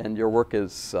and your work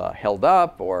is held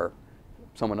up or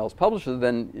someone else publishes,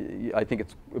 then I think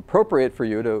it's appropriate for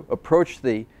you to approach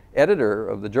the editor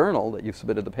of the journal that you've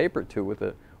submitted the paper to with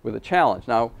a challenge.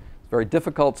 Now, it's very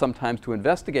difficult sometimes to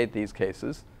investigate these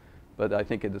cases, but I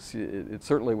think it's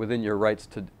certainly within your rights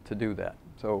to do that.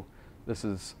 So this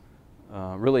is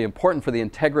really important for the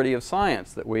integrity of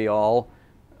science, that we all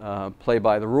play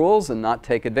by the rules and not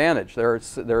take advantage. There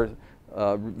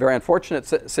are very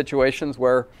unfortunate situations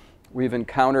where we've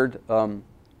encountered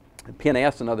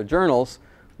PNAS and other journals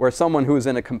where someone who is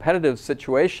in a competitive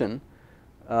situation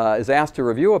is asked to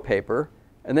review a paper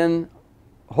and then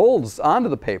holds onto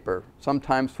the paper,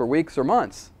 sometimes for weeks or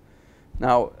months.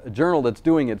 Now, a journal that's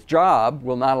doing its job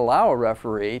will not allow a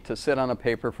referee to sit on a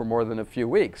paper for more than a few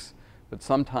weeks. But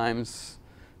sometimes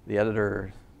the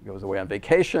editor goes away on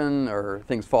vacation or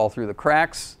things fall through the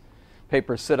cracks.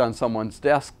 Papers sit on someone's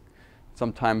desk,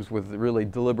 sometimes with really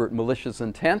deliberate malicious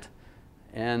intent,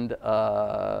 and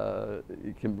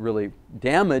it can really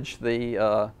damage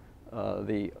the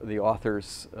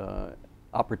author's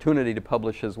opportunity to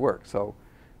publish his work. So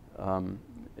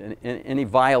any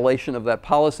violation of that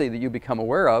policy that you become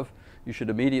aware of, you should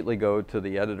immediately go to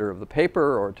the editor of the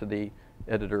paper or to the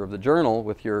editor of the journal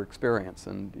with your experience,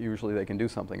 and usually they can do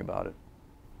something about it.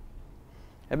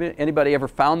 Have anybody ever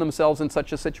found themselves in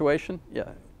such a situation? Yeah. I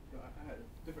had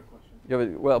a different question.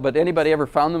 Yeah, well, but anybody ever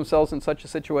found themselves in such a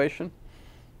situation?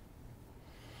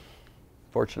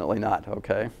 Fortunately not,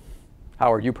 okay.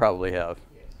 Howard, you probably have.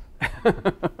 Yes.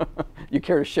 You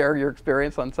care to share your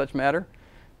experience on such matter?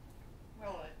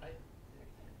 Well,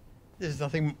 there's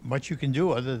nothing much you can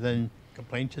do other than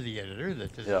complain to the editor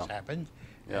that this has happened.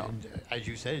 Yeah. And as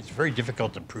you said, it's very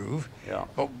difficult to prove. Yeah.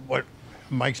 But what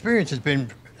my experience has been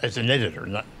as an editor,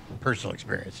 not personal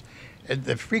experience, and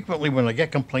that frequently when I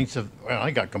get complaints of, well,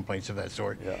 I got complaints of that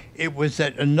sort, it was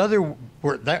that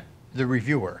the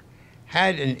reviewer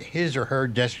had in his or her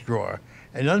desk drawer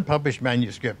an unpublished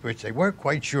manuscript which they weren't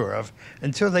quite sure of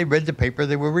until they read the paper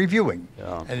they were reviewing.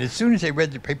 Yeah. And as soon as they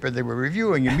read the paper they were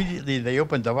reviewing, immediately they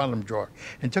opened the bottom drawer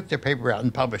and took their paper out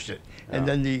and published it. Yeah. And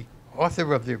then the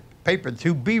author of the paper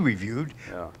to be reviewed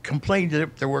complained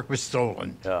that their work was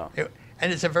stolen. Yeah.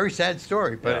 And it's a very sad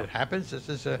story, but it happens. This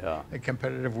is a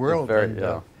competitive world.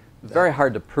 It's very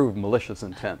hard to prove malicious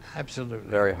intent. Absolutely.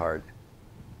 Very hard.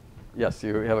 Yes,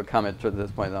 you have a comment at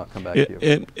this point, and I'll come back to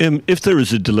you. If there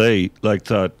is a delay like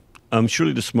that,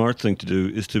 surely the smart thing to do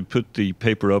is to put the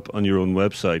paper up on your own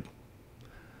website.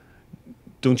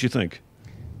 Don't you think?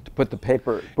 To put the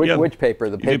paper, which paper?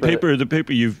 The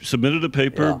paper you've submitted a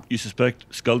paper, you suspect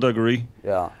skullduggery.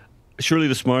 Yeah. Surely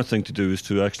the smart thing to do is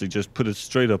to actually just put it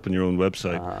straight up on your own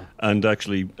website and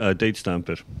actually date stamp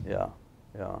it. Yeah,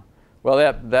 yeah. Well,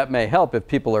 that may help if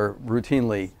people are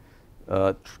routinely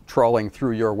trawling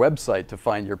through your website to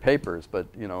find your papers, but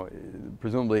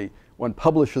presumably one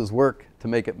publishes work to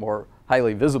make it more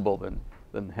highly visible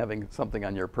than having something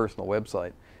on your personal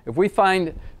website. If we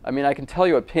find, I can tell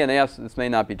you at PNAS, this may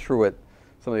not be true at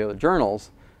some of the other journals,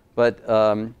 but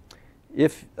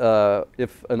if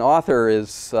an author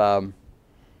is,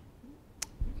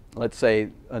 let's say,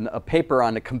 a paper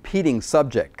on a competing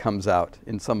subject comes out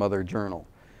in some other journal,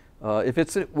 if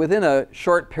it's within a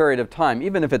short period of time,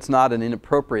 even if it's not an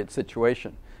inappropriate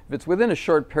situation, if it's within a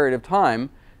short period of time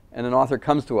and an author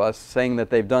comes to us saying that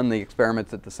they've done the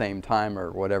experiments at the same time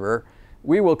or whatever,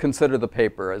 we will consider the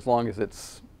paper as long as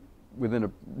it's within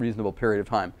a reasonable period of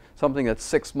time. Something that's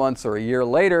 6 months or a year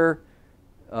later,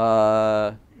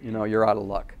 you're out of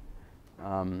luck.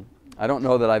 I don't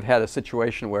know that I've had a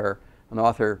situation where an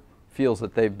author feels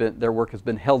that their work has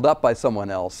been held up by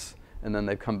someone else and then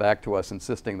they've come back to us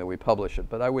insisting that we publish it.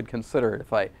 But I would consider it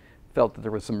if I felt that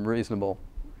there was some reasonable,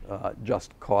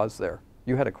 just cause there.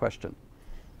 You had a question.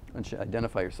 Why don't you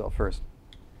identify yourself first?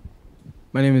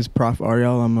 My name is Prof.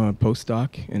 Ariel. I'm a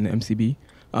postdoc in the MCB.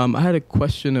 I had a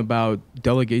question about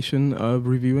delegation of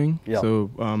reviewing. Yeah.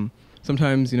 So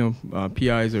sometimes,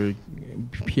 PIs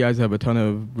have a ton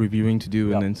of reviewing to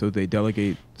do, and then so they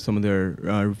delegate some of their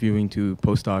reviewing to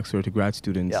postdocs or to grad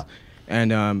students. Yeah.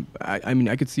 And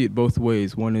I could see it both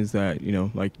ways. One is that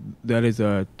that is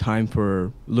a time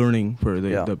for learning for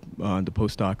the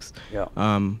postdocs. Yeah.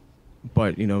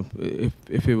 But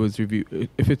if it was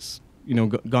if it's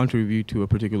gone to review to a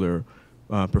particular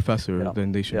professor,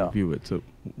 then they should review it. So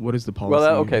what is the policy?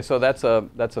 Well, okay. So that's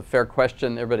a fair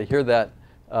question. Everybody hear that?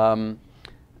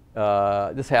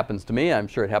 This happens to me. I'm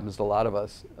sure it happens to a lot of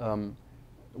us.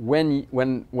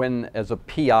 When as a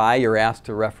PI you're asked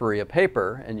to referee a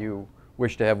paper and you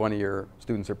wish to have one of your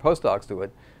students or postdocs do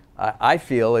it, I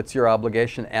feel it's your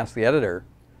obligation to ask the editor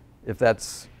if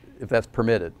that's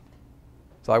permitted.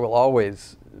 So I will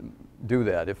always do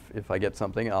that. If I get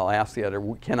something, I'll ask the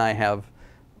editor, can I have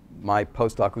my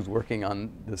postdoc who's working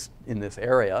on this in this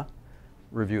area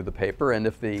review the paper, and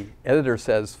if the editor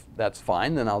says that's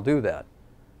fine, then I'll do that.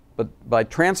 But by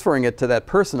transferring it to that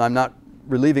person, I'm not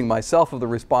relieving myself of the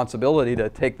responsibility to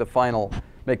make the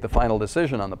final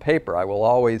decision on the paper. I will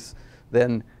always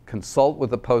then consult with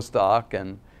the postdoc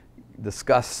and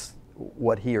discuss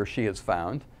what he or she has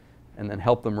found, and then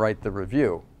help them write the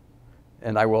review.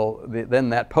 And then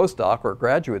that postdoc or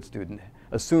graduate student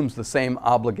assumes the same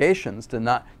obligations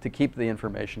to keep the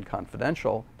information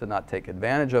confidential, to not take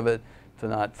advantage of it, to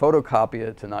not photocopy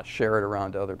it, to not share it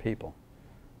around to other people.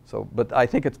 So, but I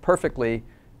think it's perfectly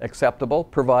acceptable,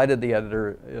 provided the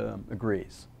editor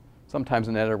agrees. Sometimes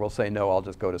an editor will say, no, I'll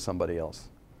just go to somebody else.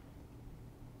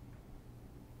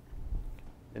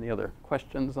 Any other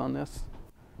questions on this?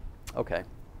 Okay.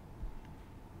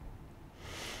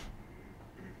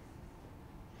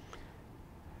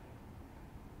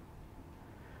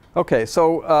 Okay,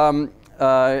 so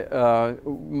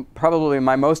probably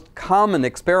my most common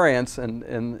experience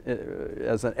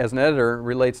as an editor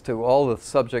relates to all the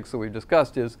subjects that we've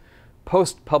discussed is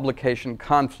post-publication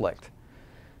conflict.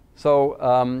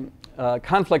 So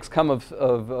conflicts come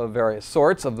of various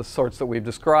sorts, of the sorts that we've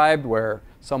described, where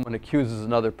someone accuses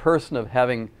another person of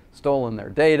having stolen their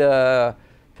data,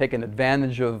 taken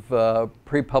advantage of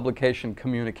pre-publication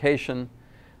communication.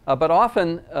 But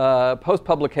often,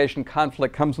 post-publication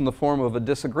conflict comes in the form of a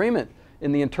disagreement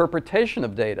in the interpretation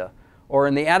of data or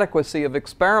in the adequacy of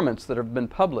experiments that have been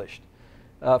published.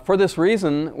 For this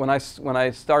reason, when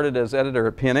I started as editor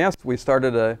at PNAS, we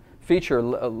started a feature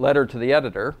letter to the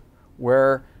editor,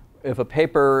 where if a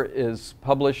paper is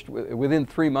published within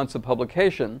 3 months of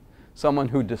publication, someone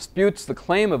who disputes the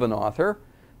claim of an author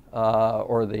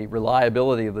or the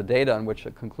reliability of the data on which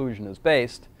a conclusion is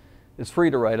based is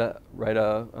free to write a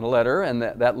letter, and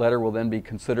that letter will then be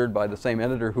considered by the same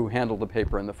editor who handled the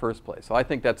paper in the first place. So I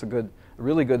think that's a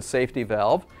really good safety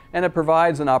valve, and it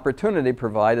provides an opportunity,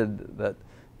 provided that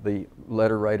the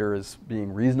letter writer is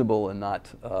being reasonable and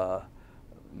not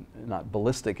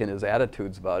ballistic in his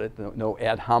attitudes about it. No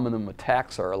ad hominem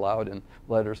attacks are allowed in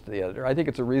letters to the editor. I think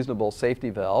it's a reasonable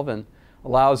safety valve and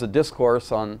allows a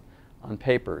discourse on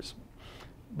papers.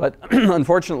 But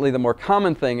unfortunately, the more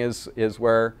common thing is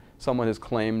where someone has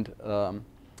claimed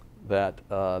that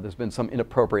there's been some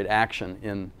inappropriate action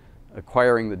in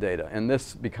acquiring the data. And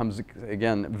this becomes,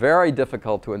 again, very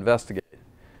difficult to investigate.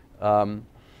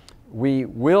 We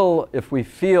will, if we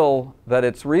feel that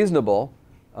it's reasonable,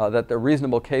 that the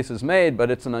reasonable case is made, but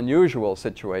it's an unusual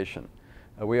situation.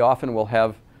 We often will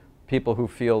have people who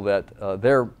feel that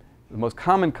the most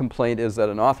common complaint is that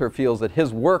an author feels that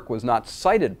his work was not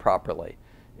cited properly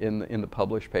in the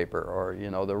published paper,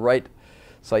 or the right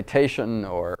citation,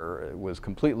 or it was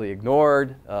completely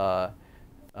ignored.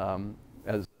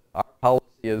 As our policy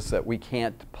is that we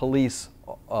can't police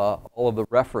all of the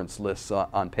reference lists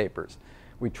on papers.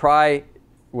 We try,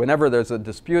 whenever there's a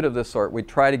dispute of this sort, we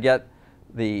try to get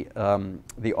the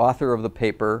author of the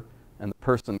paper and the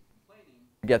person complaining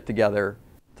to get together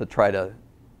to try to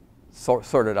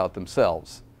sort it out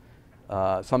themselves.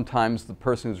 Sometimes the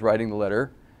person who's writing the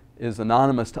letter is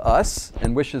anonymous to us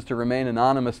and wishes to remain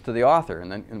anonymous to the author,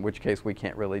 and then, in which case we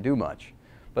can't really do much.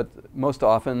 But most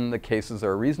often the cases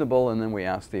are reasonable, and then we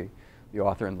ask the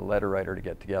author and the letter writer to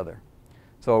get together.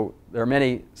 So there are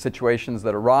many situations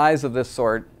that arise of this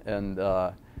sort, and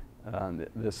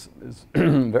this is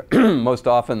most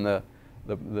often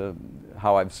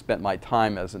how I've spent my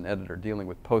time as an editor, dealing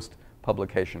with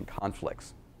post-publication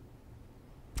conflicts.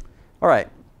 All right.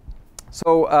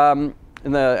 So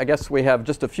I guess we have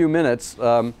just a few minutes.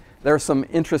 There are some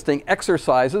interesting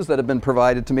exercises that have been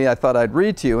provided to me. I thought I'd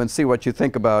read to you and see what you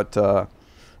think about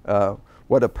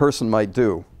what a person might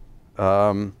do.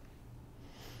 Let's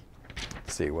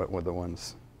see, what were the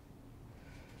ones?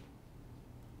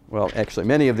 Well, actually,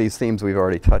 many of these themes we've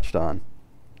already touched on.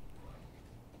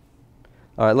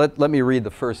 All right, let me read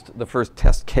the first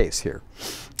test case here.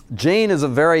 Jane is a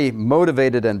very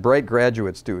motivated and bright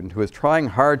graduate student who is trying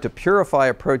hard to purify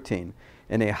a protein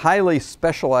in a highly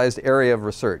specialized area of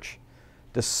research.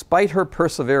 Despite her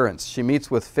perseverance, she meets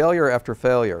with failure after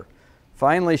failure.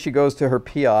 Finally, she goes to her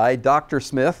PI, Dr.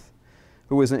 Smith,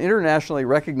 who is an internationally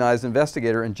recognized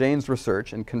investigator in Jane's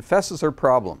research, and confesses her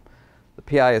problem. The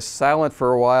PI is silent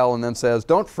for a while and then says,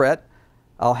 "Don't fret,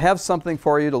 I'll have something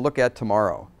for you to look at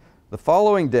tomorrow." The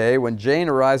following day, when Jane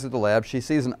arrives at the lab, she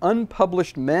sees an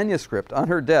unpublished manuscript on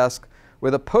her desk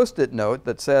with a post-it note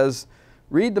that says,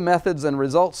 "Read the methods and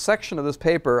results section of this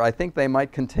paper. I think they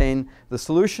might contain the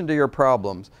solution to your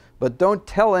problems. But don't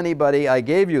tell anybody I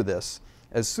gave you this.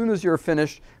 As soon as you're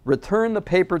finished, return the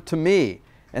paper to me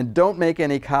and don't make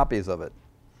any copies of it."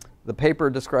 The paper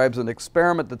describes an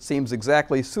experiment that seems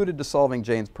exactly suited to solving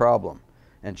Jane's problem.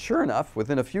 And sure enough,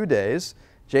 within a few days,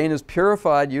 Jane is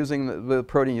purified using the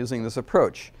protein using this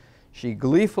approach. She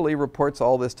gleefully reports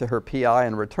all this to her PI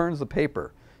and returns the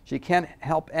paper. She can't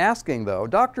help asking, though,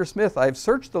 Dr. Smith, I've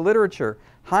searched the literature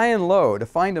high and low to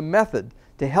find a method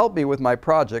to help me with my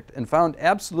project and found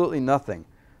absolutely nothing.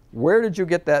 Where did you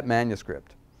get that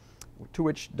manuscript? To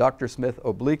which Dr. Smith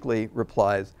obliquely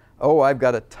replies, oh, I've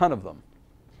got a ton of them.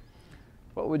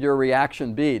 What would your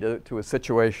reaction be to a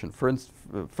situation?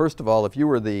 First of all, if you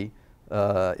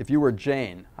were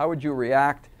Jane, how would you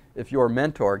react if your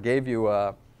mentor gave you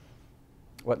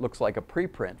what looks like a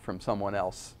preprint from someone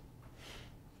else?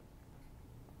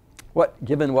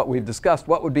 Given what we've discussed,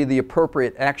 what would be the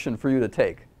appropriate action for you to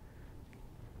take?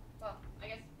 Well, I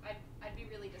guess I'd be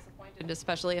really disappointed,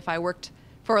 especially if I worked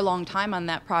for a long time on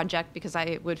that project, because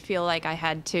I would feel like I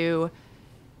had to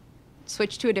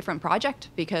switch to a different project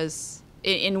because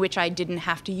in which I didn't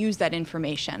have to use that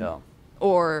information. Yeah.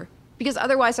 Or because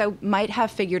otherwise I might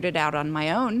have figured it out on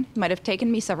my own. It might have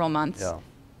taken me several months. Yeah.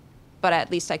 But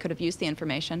at least I could have used the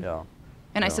information. Yeah.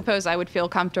 And I suppose I would feel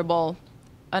comfortable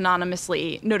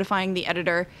anonymously notifying the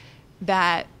editor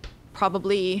that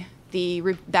probably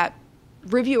that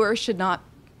reviewer should not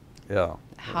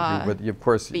but of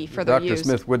course, be further Dr. used.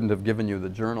 Smith wouldn't have given you the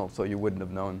journal, so you wouldn't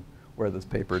have known where this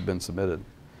paper had been submitted.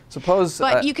 Suppose,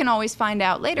 but you can always find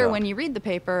out later when you read the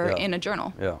paper in a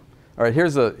journal. Yeah. All right.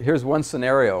 Here's one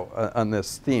scenario on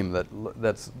this theme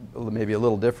that's maybe a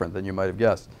little different than you might have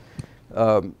guessed.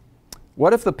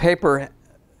 What if the paper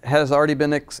has already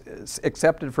been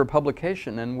accepted for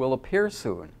publication and will appear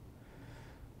soon?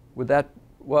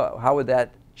 How would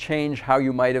that change how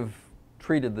you might have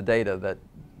treated the data that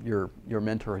your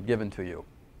mentor had given to you?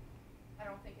 I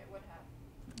don't think it would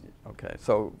have. Okay,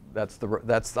 so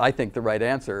that's I think the right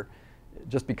answer.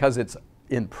 Just because it's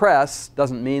in press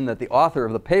doesn't mean that the author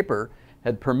of the paper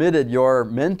had permitted your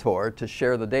mentor to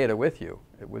share the data with you.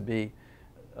 It would be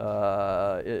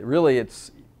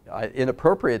it's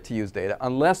inappropriate to use data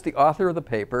unless the author of the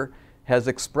paper has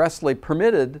expressly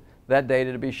permitted that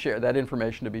data to be shared, that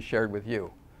information to be shared with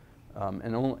you,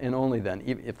 and only then.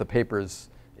 If the paper is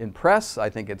in press, I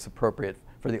think it's appropriate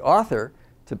for the author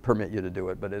to permit you to do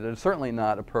it, but it is certainly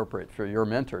not appropriate for your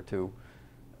mentor to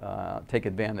take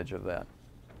advantage of that.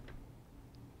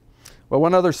 Well,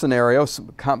 one other scenario,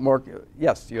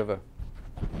 yes, you have a...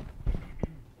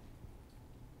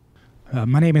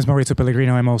 My name is Maurizio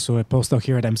Pellegrino. I'm also a postdoc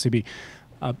here at MCB.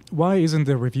 Why isn't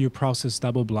the review process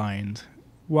double-blind?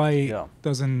 Why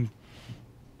doesn't...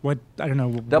 I don't know.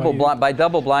 By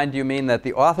double-blind, do you mean that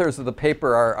the authors of the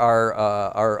paper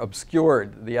are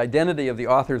obscured? The identity of the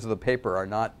authors of the paper are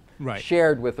not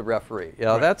shared with the referee.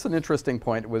 Yeah, that's an interesting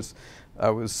point. It was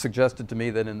suggested to me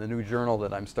that in the new journal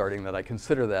that I'm starting that I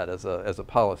consider that as a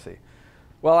policy.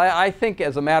 Well, I think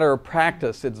as a matter of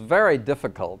practice, it's very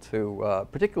difficult to,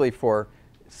 particularly for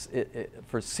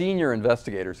senior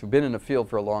investigators who've been in the field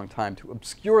for a long time, to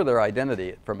obscure their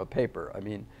identity from a paper. I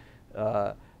mean,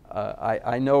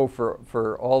 I know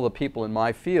for all the people in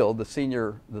my field, the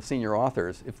senior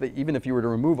authors, even if you were to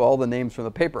remove all the names from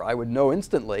the paper, I would know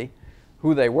instantly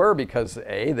who they were because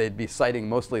A, they'd be citing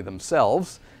mostly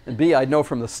themselves, and B, I'd know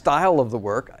from the style of the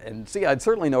work, and C, I'd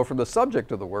certainly know from the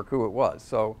subject of the work who it was.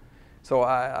 So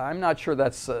I'm not sure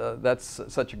that's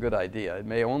such a good idea. It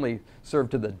may only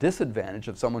serve to the disadvantage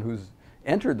of someone who's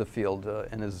entered the field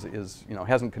and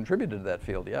hasn't contributed to that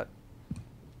field yet.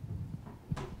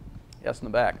 Yes, in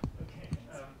the back. Okay,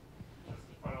 just to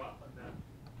follow up on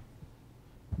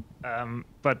that.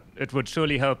 But it would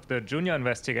surely help the junior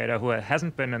investigator who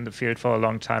hasn't been in the field for a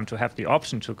long time to have the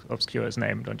option to obscure his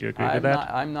name. Don't you agree with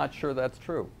that? I'm not sure that's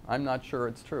true. I'm not sure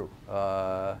it's true.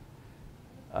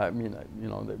 I mean,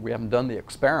 we haven't done the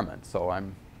experiment, so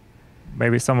I'm.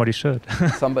 Maybe somebody should.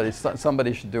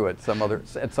 somebody should do it.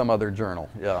 At some other journal.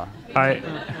 Yeah.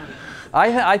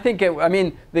 I think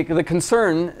the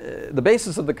concern, the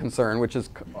basis of the concern, which is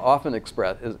often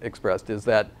expressed, is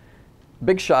that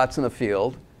big shots in the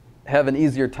field have an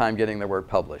easier time getting their work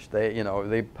published.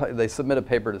 They submit a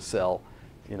paper to sell,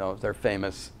 they're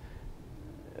famous.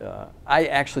 I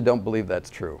actually don't believe that's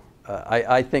true.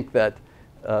 I think that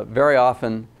very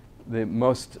often the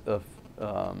most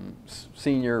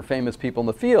senior famous people in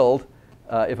the field,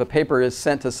 if a paper is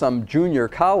sent to some junior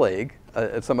colleague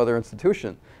at some other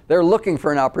institution, they're looking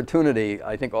for an opportunity,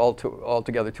 I think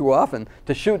altogether too often,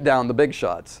 to shoot down the big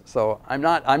shots. So I'm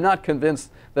not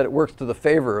convinced that it works to the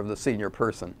favor of the senior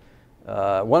person,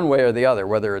 one way or the other,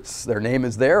 whether their name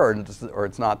is there or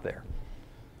it's not there.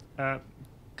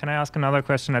 Can I ask another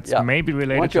question that's maybe related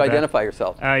to that? Why don't you identify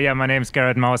yourself? Yeah, my name is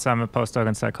Garrett Mouse. I'm a postdoc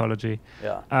in psychology.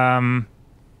 Yeah.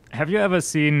 Have you ever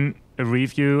seen a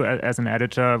review as an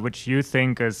editor which you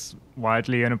think is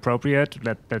widely inappropriate,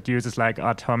 that uses like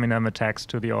ad hominem attacks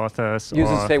to the authors?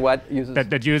 Uses, or say what? Uses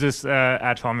that uses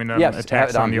ad hominem yes,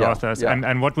 attacks on the yeah, authors. yeah.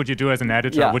 And what would you do as an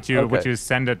editor? Yeah, Would you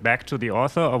send it back to the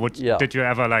author, or did you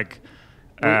ever like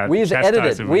we've chastise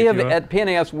edited. a We have reviewer? at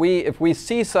PNAS. If we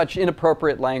see such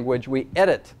inappropriate language, we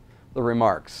edit the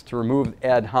remarks to remove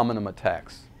ad hominem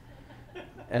attacks,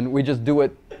 and we just do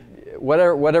it,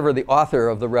 whatever the author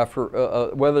of the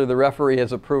whether the referee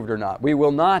has approved or not. We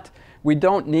will not. We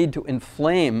don't need to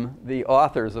inflame the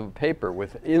authors of a paper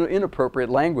with inappropriate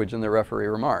language in the referee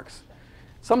remarks.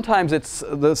 Sometimes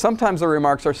sometimes the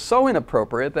remarks are so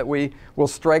inappropriate that we will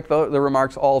strike the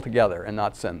remarks altogether and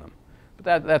not send them.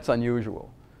 But that's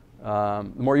unusual. The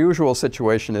more usual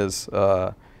situation is,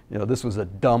 this was a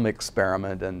dumb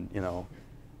experiment, and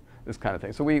this kind of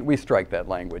thing. So we strike that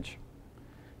language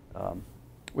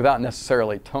without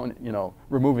necessarily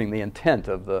removing the intent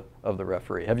of the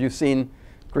referee. Have you seen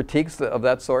critiques of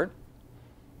that sort?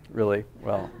 Really?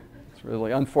 Well, it's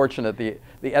really unfortunate. The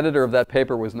editor of that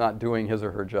paper was not doing his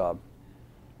or her job.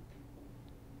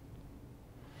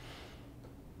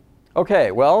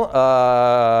 Okay,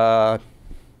 well,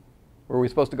 were we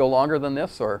supposed to go longer than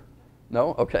this, or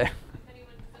no? Okay. Does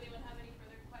anyone have any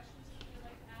further questions that you'd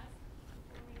like to ask?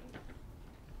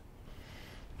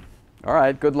 All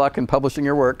right, good luck in publishing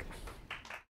your work.